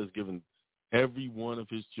that God has given every one of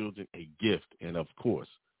his children a gift. And, of course,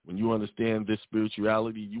 when you understand this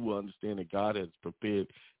spirituality, you will understand that God has prepared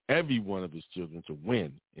every one of his children to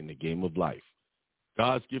win in the game of life.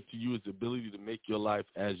 God's gift to you is the ability to make your life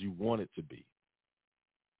as you want it to be.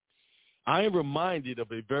 I am reminded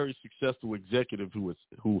of a very successful executive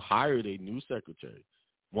who hired a new secretary.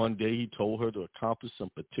 One day he told her to accomplish some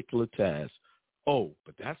particular task. Oh,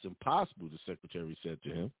 but that's impossible, the secretary said to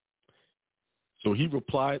him. So he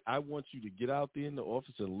replied, I want you to get out there in the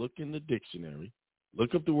office and look in the dictionary,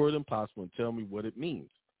 look up the word impossible, and tell me what it means.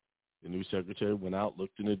 The new secretary went out,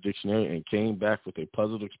 looked in the dictionary, and came back with a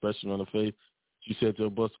puzzled expression on her face. She said to her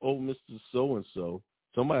boss, oh, Mr. So-and-so,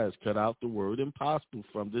 somebody has cut out the word impossible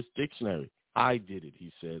from this dictionary. I did it,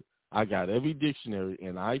 he said. I got every dictionary,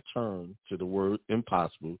 and I turned to the word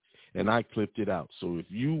impossible, and I clipped it out. So if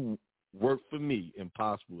you work for me,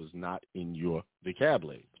 impossible is not in your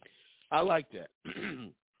vocabulary. I like that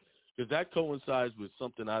because that coincides with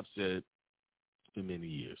something I've said for many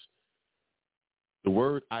years. The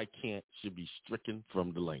word I can't should be stricken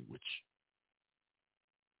from the language.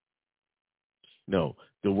 No,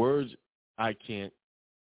 the words I can't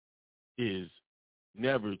is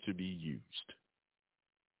never to be used.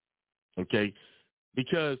 Okay?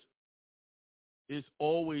 Because it's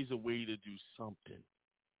always a way to do something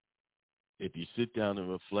if you sit down and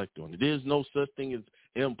reflect on it. There's no such thing as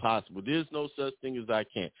impossible. There's no such thing as I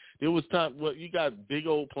can't. There was time, well, you got big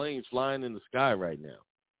old planes flying in the sky right now.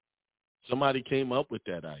 Somebody came up with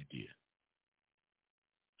that idea.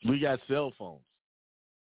 We got cell phones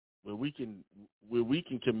where we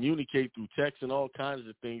can communicate through text and all kinds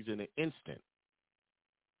of things in an instant.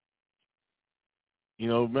 You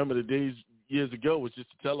know, remember the days years ago it was just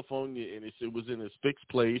a telephone and it was in a fixed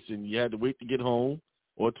place and you had to wait to get home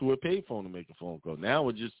or to a payphone to make a phone call. Now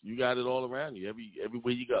it's just you got it all around you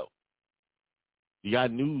everywhere you go. You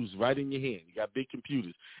got news right in your hand. You got big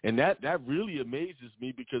computers. And that really amazes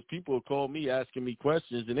me because people will call me asking me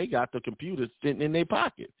questions, and they got the computer sitting in their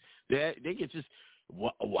pocket. They get just,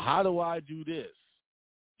 how do I do this?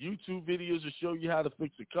 YouTube videos will show you how to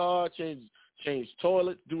fix a car, change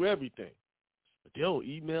toilets, do everything. But they'll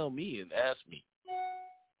email me and ask me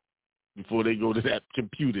before they go to that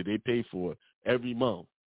computer they pay for every month,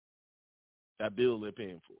 that bill they're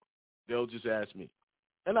paying for. They'll just ask me.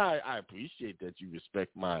 And I appreciate that you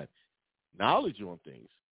respect my knowledge on things.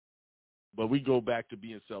 But we go back to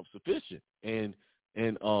being self-sufficient and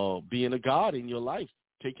being a God in your life,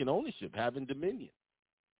 taking ownership, having dominion.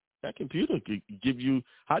 That computer could give you,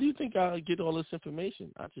 how do you think I get all this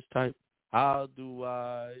information? I just type,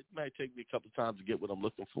 it might take me a couple of times to get what I'm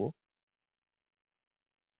looking for.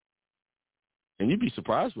 And you'd be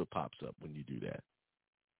surprised what pops up when you do that.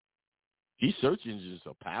 These search engines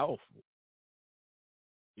are powerful.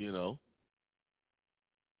 You know,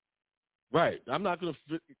 right. I'm not going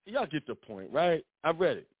to, y'all get the point, right? I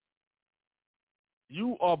read it.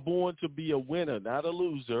 You are born to be a winner, not a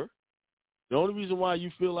loser. The only reason why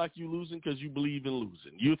you feel like you're losing because you believe in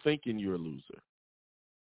losing. You're thinking you're a loser.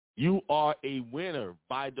 You are a winner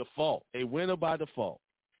by default. A winner by default.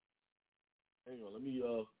 Hang on, let me,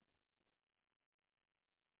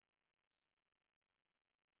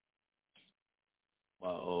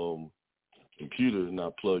 my, computer is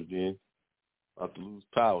not plugged in. I have to lose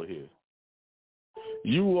power here.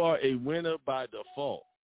 You are a winner by default.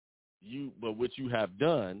 But what you have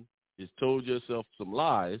done is told yourself some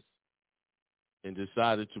lies and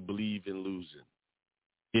decided to believe in losing,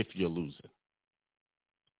 if you're losing.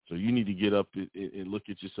 So you need to get up and look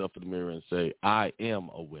at yourself in the mirror and say, I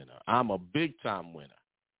am a winner. I'm a big-time winner.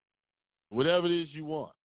 Whatever it is you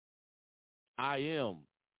want. I am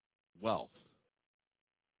wealth.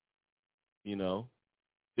 You know,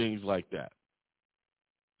 things like that.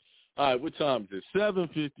 All right, what time is it?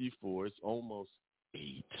 7:54. It's almost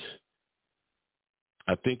 8.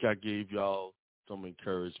 I think I gave y'all some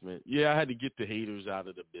encouragement. Yeah, I had to get the haters out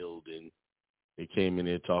of the building. They came in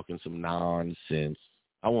there talking some nonsense.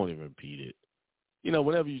 I won't even repeat it. You know,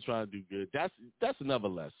 whenever you're trying to do good, that's another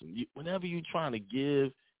lesson. Whenever you're trying to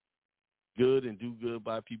give good and do good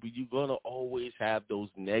by people, you're going to always have those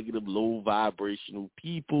negative, low vibrational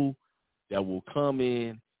people that will come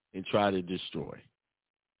in and try to destroy.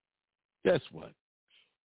 Guess what?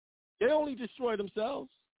 They only destroy themselves.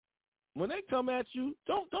 When they come at you,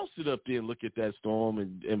 don't sit up there and look at that storm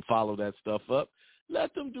and follow that stuff up.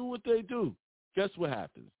 Let them do what they do. Guess what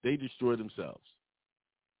happens? They destroy themselves.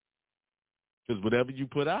 Because whatever you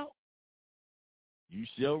put out, you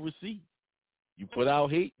shall receive. You put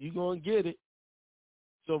out hate, you're going to get it.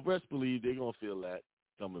 So rest believe they're going to feel that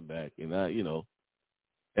coming back. And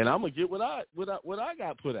and I'm gonna get what I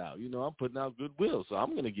got put out. You know, I'm putting out goodwill, so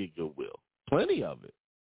I'm gonna get goodwill. plenty of it.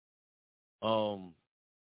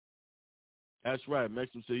 That's right.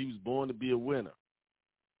 Maxim said he was born to be a winner.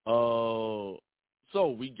 So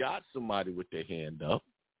we got somebody with their hand up.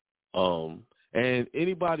 And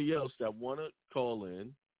anybody else that want to call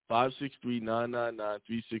in,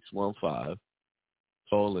 563-999-3615,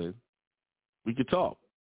 call in. We could talk.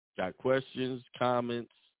 Got questions,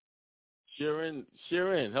 comments. Share in,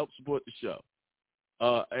 help support the show.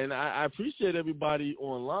 And I appreciate everybody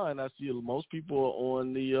online. I see most people are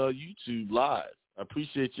on the YouTube live. I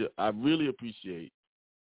appreciate you. I really appreciate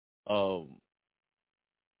the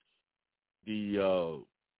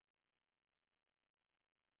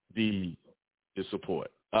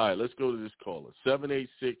support. All right, let's go to this caller.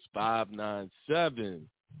 786-597.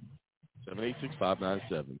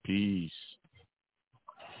 786-597. Peace.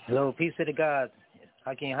 Hello, peace to the gods.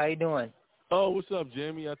 Akiem, how you doing? Oh, what's up,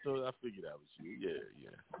 Jamie? I figured that was you. Yeah.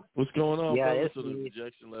 What's going on? Yeah, fellas? it's So the me.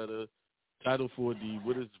 rejection letter, Title 4D.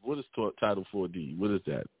 What is Title 4D? What is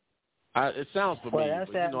that? It sounds familiar,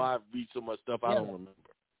 but I read so much stuff I don't remember.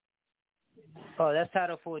 Oh, that's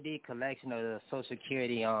Title 4D, collection of the Social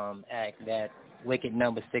Security Act, that wicked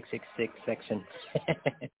number 666 section.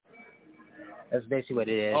 That's basically what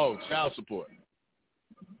it is. Oh, child support.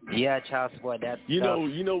 Yeah, child support. That's you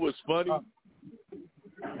know what's funny?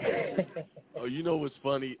 Oh, you know what's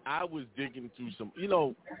funny? I was digging through some.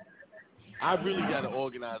 I really got to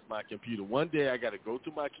organize my computer. One day I got to go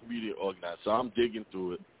through my computer and organize. So I'm digging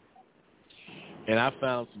through it. And I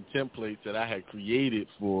found some templates that I had created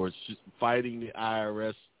for fighting the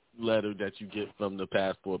IRS letter that you get from the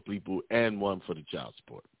passport people and one for the child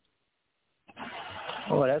support.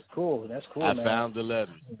 Oh, that's cool. That's cool, I man. found the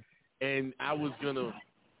letters. And I was going to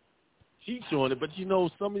teach on it, but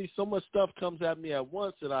so much stuff comes at me at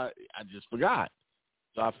once that I just forgot.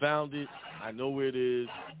 So I found it. I know where it is,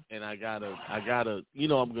 and I gotta. I'm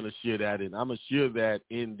gonna share that I'm gonna share that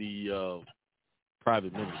in the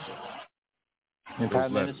private membership. In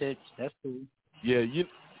private membership, that's cool. Yeah,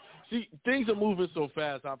 see, things are moving so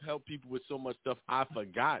fast. I've helped people with so much stuff. I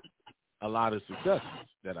forgot a lot of successes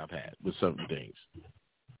that I've had with certain things.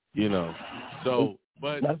 So.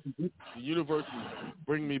 But the universe is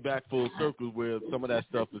bringing me back full circle where some of that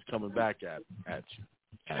stuff is coming back at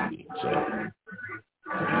me. So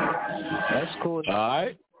that's cool. All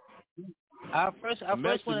right. I first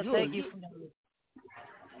want to thank you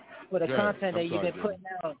for the content that you've been putting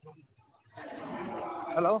out.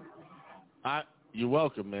 Hello? You're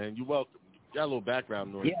welcome, man. You're welcome. Got a little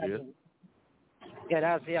background noise here.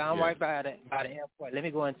 I'm right by the airport. Let me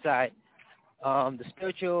go inside. The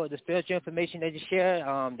spiritual information that you shared,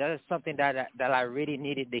 that is something that I really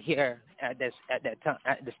needed to hear at this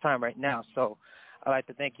time right now. So I'd like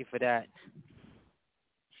to thank you for that.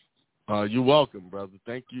 You're welcome, brother.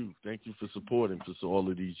 Thank you for supporting for all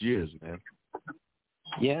of these years, man.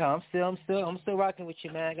 Yeah, I'm still rocking with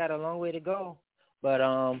you, man. I got a long way to go, but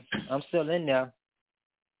I'm still in there.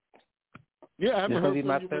 Yeah, I haven't heard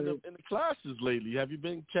from you in the classes lately. Have you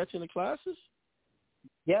been catching the classes?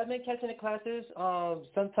 Yeah, I've been catching the classes.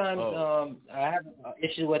 Sometimes I have an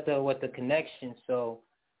issue with the connection, so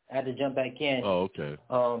I had to jump back in. Oh, okay.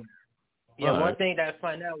 One thing that I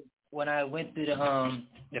find out when I went through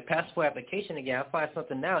the passport application again, I find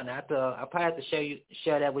something out, and I probably have to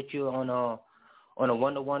share that with you on a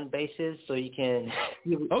one-to-one basis, so you can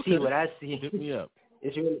see what I see. Hit me up.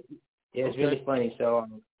 It's really funny. So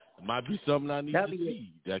it might be something I need to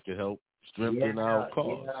see that could help strengthen our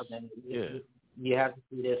cause. Yeah. You have to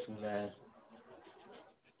see this one, man.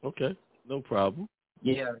 Okay, no problem.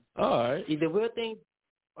 Yeah. All right. The weird thing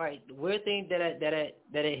that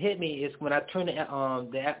it hit me is when I turned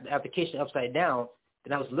the application upside down,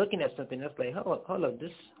 and I was looking at something that's like, hold up,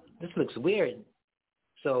 this looks weird.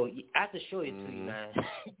 So I have to show it to you, man.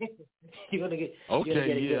 You're gonna get.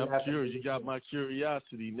 Okay, I'm curious. You got my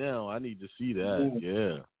curiosity now. I need to see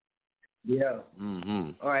that. Yeah.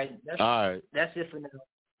 Mhm. All right. That's it for now.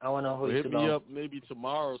 I want to hold you hit me up maybe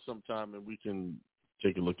tomorrow sometime, and we can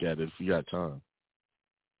take a look at it if you got time.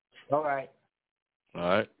 All right. All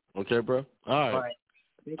right. Okay, bro. All right.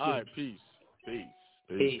 All right. Peace.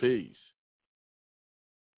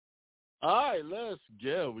 All right, let's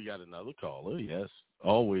go. We got another caller. Yes.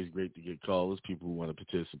 Always great to get callers, people who want to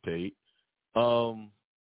participate.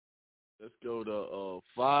 Let's go to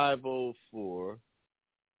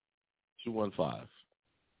 504-215.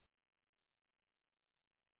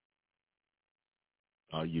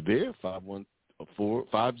 Are you there? 504.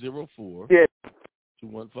 Yeah.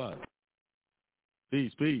 215.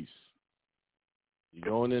 Peace. You're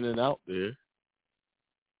going in and out there.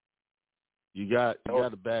 You got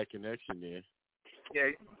a bad connection there.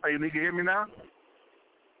 Yeah. Are you need to hear me now?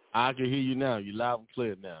 I can hear you now. You loud and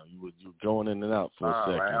clear now. You were going in and out for a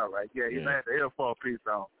second. All right. Yeah, you had the earphone piece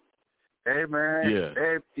on. Hey, man. Yeah.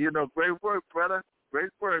 Hey, great work, brother.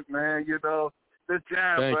 Great work, man. Good job,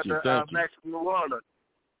 brother. Max from New Orleans.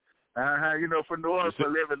 From New Orleans, I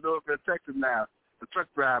live in Louisville, Texas now. The truck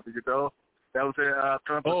driver, That was in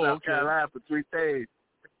Columbus, South Carolina for 3 days.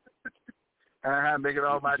 Making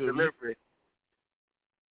all my delivery.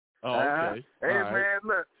 Oh, okay. Hey, all man, right.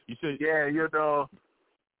 Look. You said,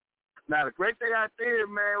 now, the great thing I did,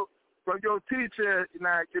 man, from your teacher,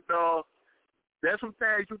 there's some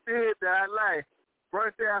things you did that I like.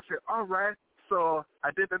 First day, I said, all right. So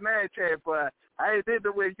I did the name change, but I ain't did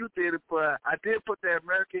the way you did it, but I did put the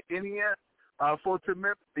American Indian 14th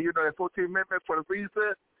Amendment, the 14th Amendment for the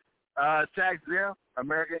visa, tax them,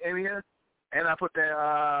 American Indian, and I put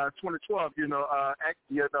that 2012,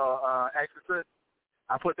 access.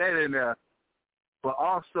 I put that in there. But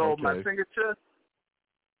also my signature,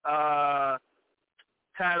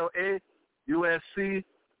 Title A, USC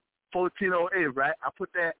 1408, right? I put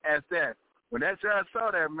that as that. When that judge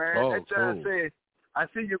saw that, man, that judge said, I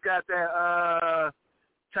see you got that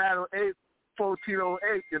Title 8,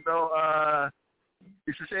 1408,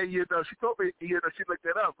 you should say, she told me, she looked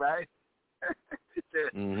it up, right? She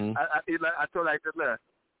said, I told her like this, look,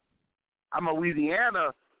 I'm a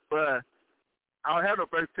Louisiana, but I don't have no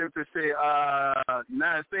birth certificate to say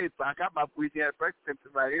United States, but I got my Louisiana birth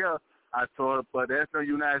certificate right here. I told her, but there's no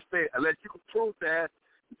United States. Unless you can prove that,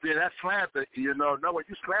 then that's slander. No, what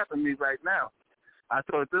you slapping me right now. I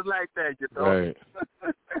told her just like that, Right.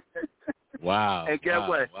 Wow. And guess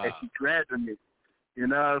what? Wow. And she granted me. So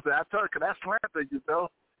I told her, because that's slander,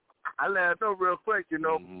 I let her know real quick, because,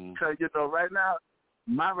 right now,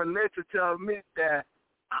 my religion tells me that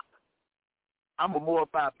I'm more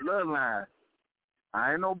about bloodline.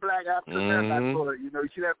 I ain't no black African. I told her, you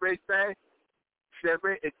see that race thing? See that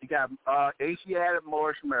race? You got Asiatic,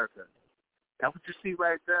 Moorish American. That's what you see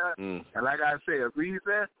right there. And like I said,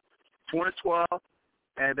 reason, 2012,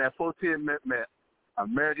 and that 14th Amendment,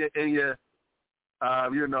 American Indian,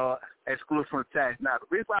 exclusion from tax. Now, the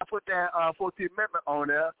reason why I put that 14th Amendment on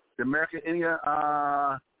there, the American Indian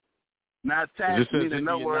not taxed, meaning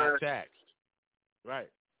no word. Not taxed. Right.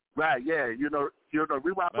 Right, yeah. The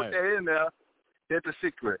reason why I put that in there, here's the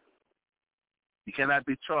secret. You cannot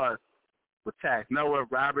be charged with tax. Nowhere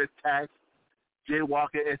robbery is taxed.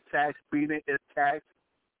 Jaywalking is taxed. Speeding is taxed.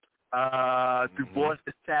 Divorce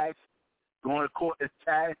is taxed. Going to court is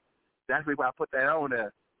taxed. That's why I put that on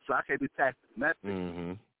there. So I can't be taxed for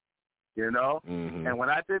nothing. And when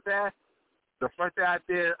I did that, the first thing I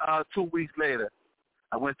did 2 weeks later,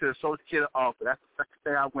 I went to the Social Security office. That's the second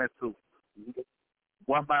thing I went to.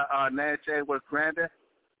 Once my name change was granted,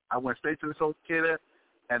 I went straight to the Social Security,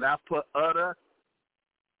 and I put other,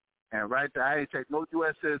 and right there, I ain't take no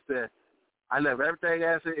U.S. citizen. I left everything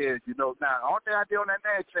as it is. Now, the only thing I did on that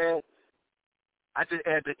name change, I just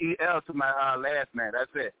add the E.L. to my last name.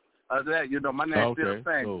 That's it. Other than that, my name's still the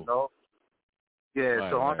same, Yeah,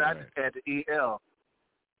 right, so on that, I right. just add the E.L.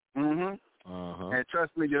 And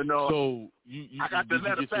trust me, So I got the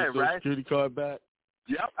letter back, Social right? Security card back?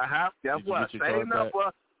 Yep, I have. Guess what? Same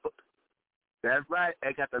number. That's right.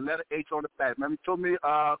 I got the letter H on the back. Remember, you told me,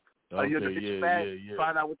 find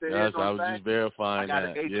out what that is on the back? I was just verifying that. I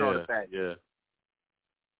got an H on the back. Yeah.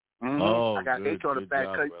 I got an H on the back.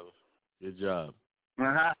 Job, brother. Good job.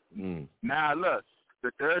 Now, look,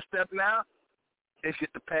 the third step now is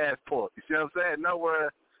get the passport. You see what I'm saying? No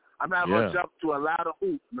worries. I'm not going to jump to a lot of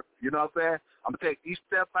hoops. You know what I'm saying? I'm going to take each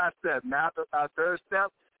step by step. Now, the third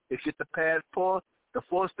step is get the passport. The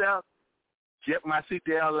fourth step, get my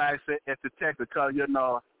CDL license at the Texas because,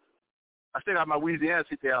 I still got my Louisiana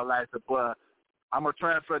CDL license, but I'm going to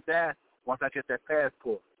transfer that once I get that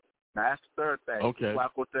passport. Now, that's the third thing. Okay. So I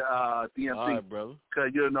go to DMV. All right, brother.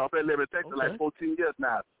 Because, I've been living in Texas like 14 years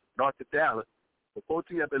now, north of Dallas. For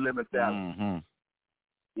 14 years, I've been living in Dallas.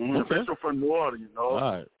 Okay. Especially from New Orleans, All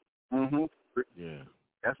right. Yeah.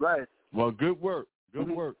 That's right. Well, good work. Good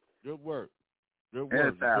work. Good work. Good work.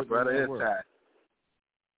 Anytime, brother. Anytime.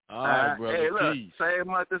 All right, brother. Hey, look, Peace. same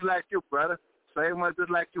month just like you, brother. Same month just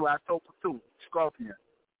like you, October 2, Scorpion.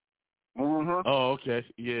 Oh, okay.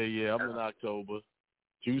 Yeah. I'm in October.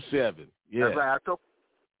 2/7. Yeah. That's right.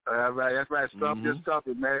 That's right.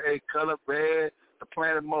 Scorpion, man. Hey, color red, the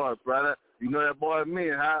planet Mars, brother. You know that boy me,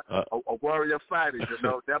 huh? A warrior fighter,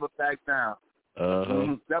 never back down.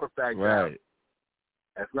 Never back down. Right.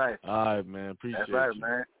 That's right. All right, man. Appreciate That's right, you.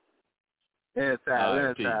 man. Anytime,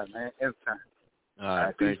 right, man. Anytime. All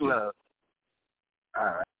right, peace, thank you. love. All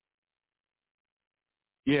right.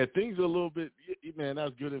 Yeah, things are a little bit, man,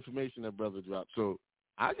 that's good information that brother dropped. So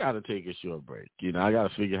I got to take a short break. I got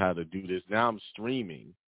to figure how to do this. Now I'm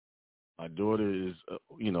streaming. My daughter is,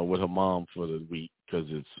 with her mom for the week because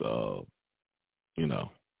it's,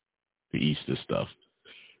 the Easter stuff.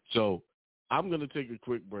 So I'm going to take a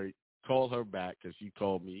quick break, call her back because she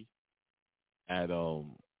called me at her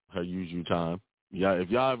usual time. Yeah,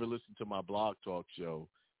 if y'all ever listen to my Blog Talk show,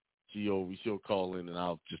 she'll call in and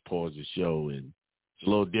I'll just pause the show, and it's a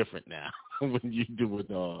little different now when you do it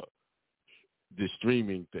the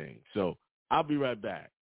streaming thing. So I'll be right back.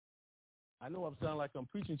 I know I sound like I'm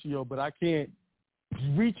preaching to you, but I can't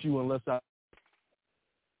reach you unless I.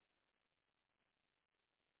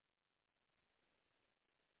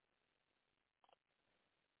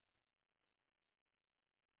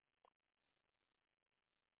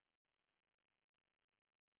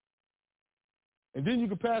 And then you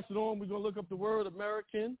can pass it on. We're going to look up the word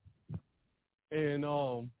American. And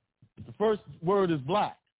the first word is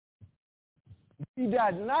black. Read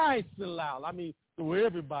that nice and loud. I mean, so where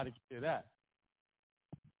everybody can hear that.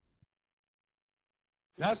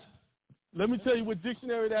 Let me tell you what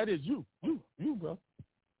dictionary that is. You, bro.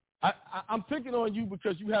 I'm picking on you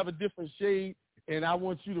because you have a different shade, and I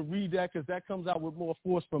want you to read that because that comes out with more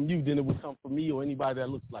force from you than it would come from me or anybody that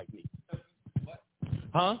looks like me. What?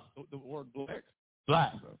 Huh? The word black.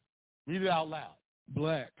 Black. Read it out loud.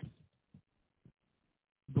 Black.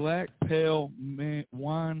 Black, pale,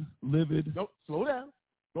 wan, livid. No, slow down.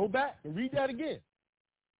 Go back and read that again.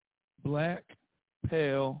 Black,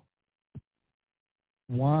 pale,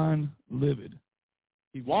 wan, livid.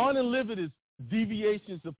 Wan and livid is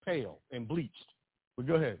deviations of pale and bleached. But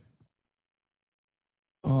go ahead.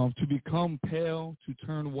 To become pale, to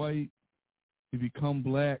turn white, to become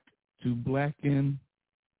black, to blacken.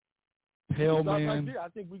 Pale man. Right there. I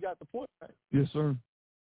think we got the point, right? Yes, sir.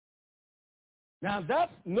 Now,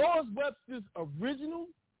 that's Norris Webster's original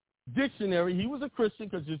dictionary. He was a Christian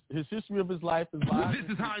because his history of his life is live. This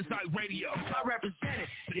is Hindsight Radio. I represent it.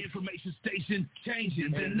 The information station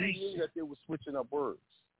changing the nation. He knew that they were switching up words.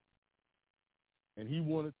 And he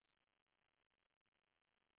wanted.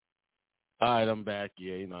 All right, I'm back.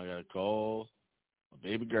 Yeah, I got to call my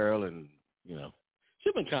baby girl, and,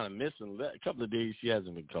 she's been kind of missing. A couple of days she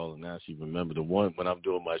hasn't been calling. Now she remembers the one when I'm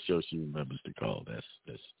doing my show. She remembers to call. That's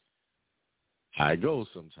how it goes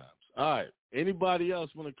sometimes. All right. Anybody else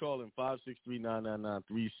want to call in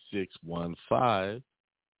 563-999-3615?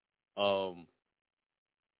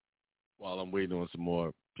 While I'm waiting on some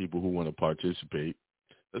more people who want to participate,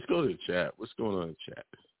 let's go to the chat. What's going on in the chat?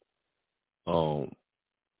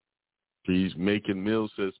 Please, Macon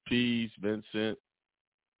Mills says peace. Vincent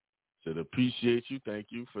said appreciate you. Thank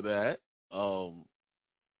you for that.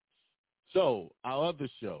 So our other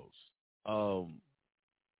shows.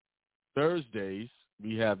 Thursdays,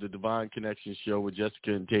 we have the Divine Connection show with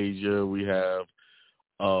Jessica and Tasia. We have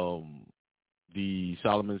the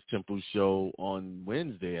Solomon's Temple show on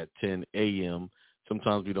Wednesday at 10 a.m.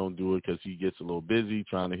 Sometimes we don't do it because he gets a little busy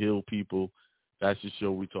trying to heal people. That's the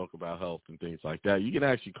show we talk about health and things like that. You can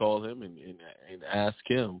actually call him and ask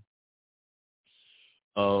him.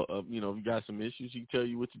 If you got some issues, he can tell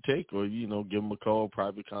you what to take, or give him a call,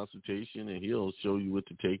 private consultation, and he'll show you what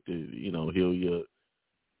to take to heal your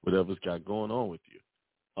whatever's got going on with you.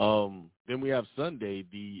 Then we have Sunday,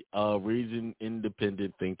 the Raising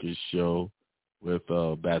Independent Thinkers show with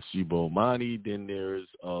Bathsheba Omani. Then there's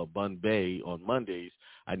Bun Bay on Mondays.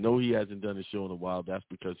 I know he hasn't done a show in a while. That's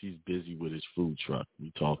because he's busy with his food truck. We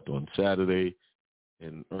talked on Saturday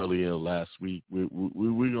and earlier last week. We're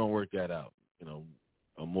going to work that out.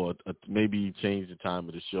 Maybe change the time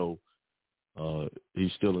of the show.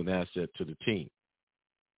 He's still an asset to the team.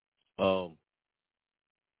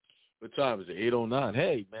 What time is it? 8:09.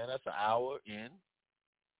 Hey, man, that's an hour in.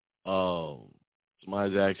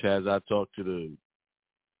 Somebody's asked, has I talked to the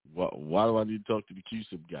why do I need to talk to the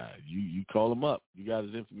QSIP guy? You call him up. You got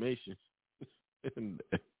his information.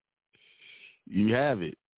 You have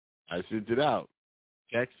it. I sent it out.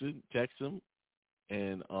 Text him,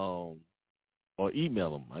 and or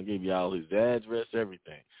email him. I gave y'all his address,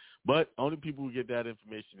 everything. But only people who get that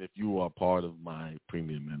information if you are part of my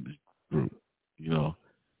premium members group.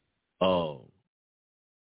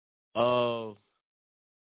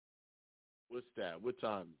 What's that? What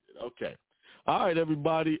time is it? Okay. All right,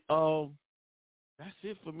 everybody. That's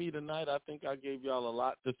it for me tonight. I think I gave y'all a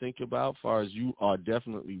lot to think about as far as you are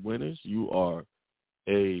definitely winners. You are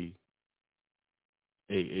a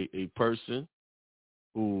person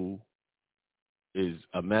who is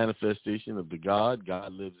a manifestation of the God.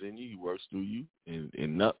 God lives in you. He works through you.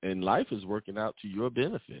 And life is working out to your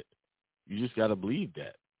benefit. You just got to believe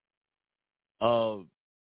that.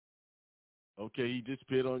 Okay, he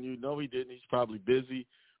disappeared on you. No, he didn't. He's probably busy.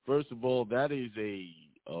 First of all, that is a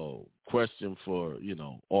question for,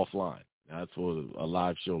 offline. That's for a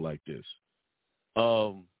live show like this.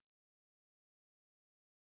 Brother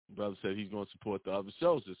said he's going to support the other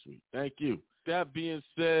shows this week. Thank you. That being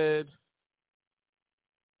said,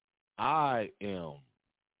 I am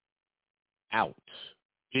out.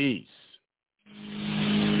 Peace.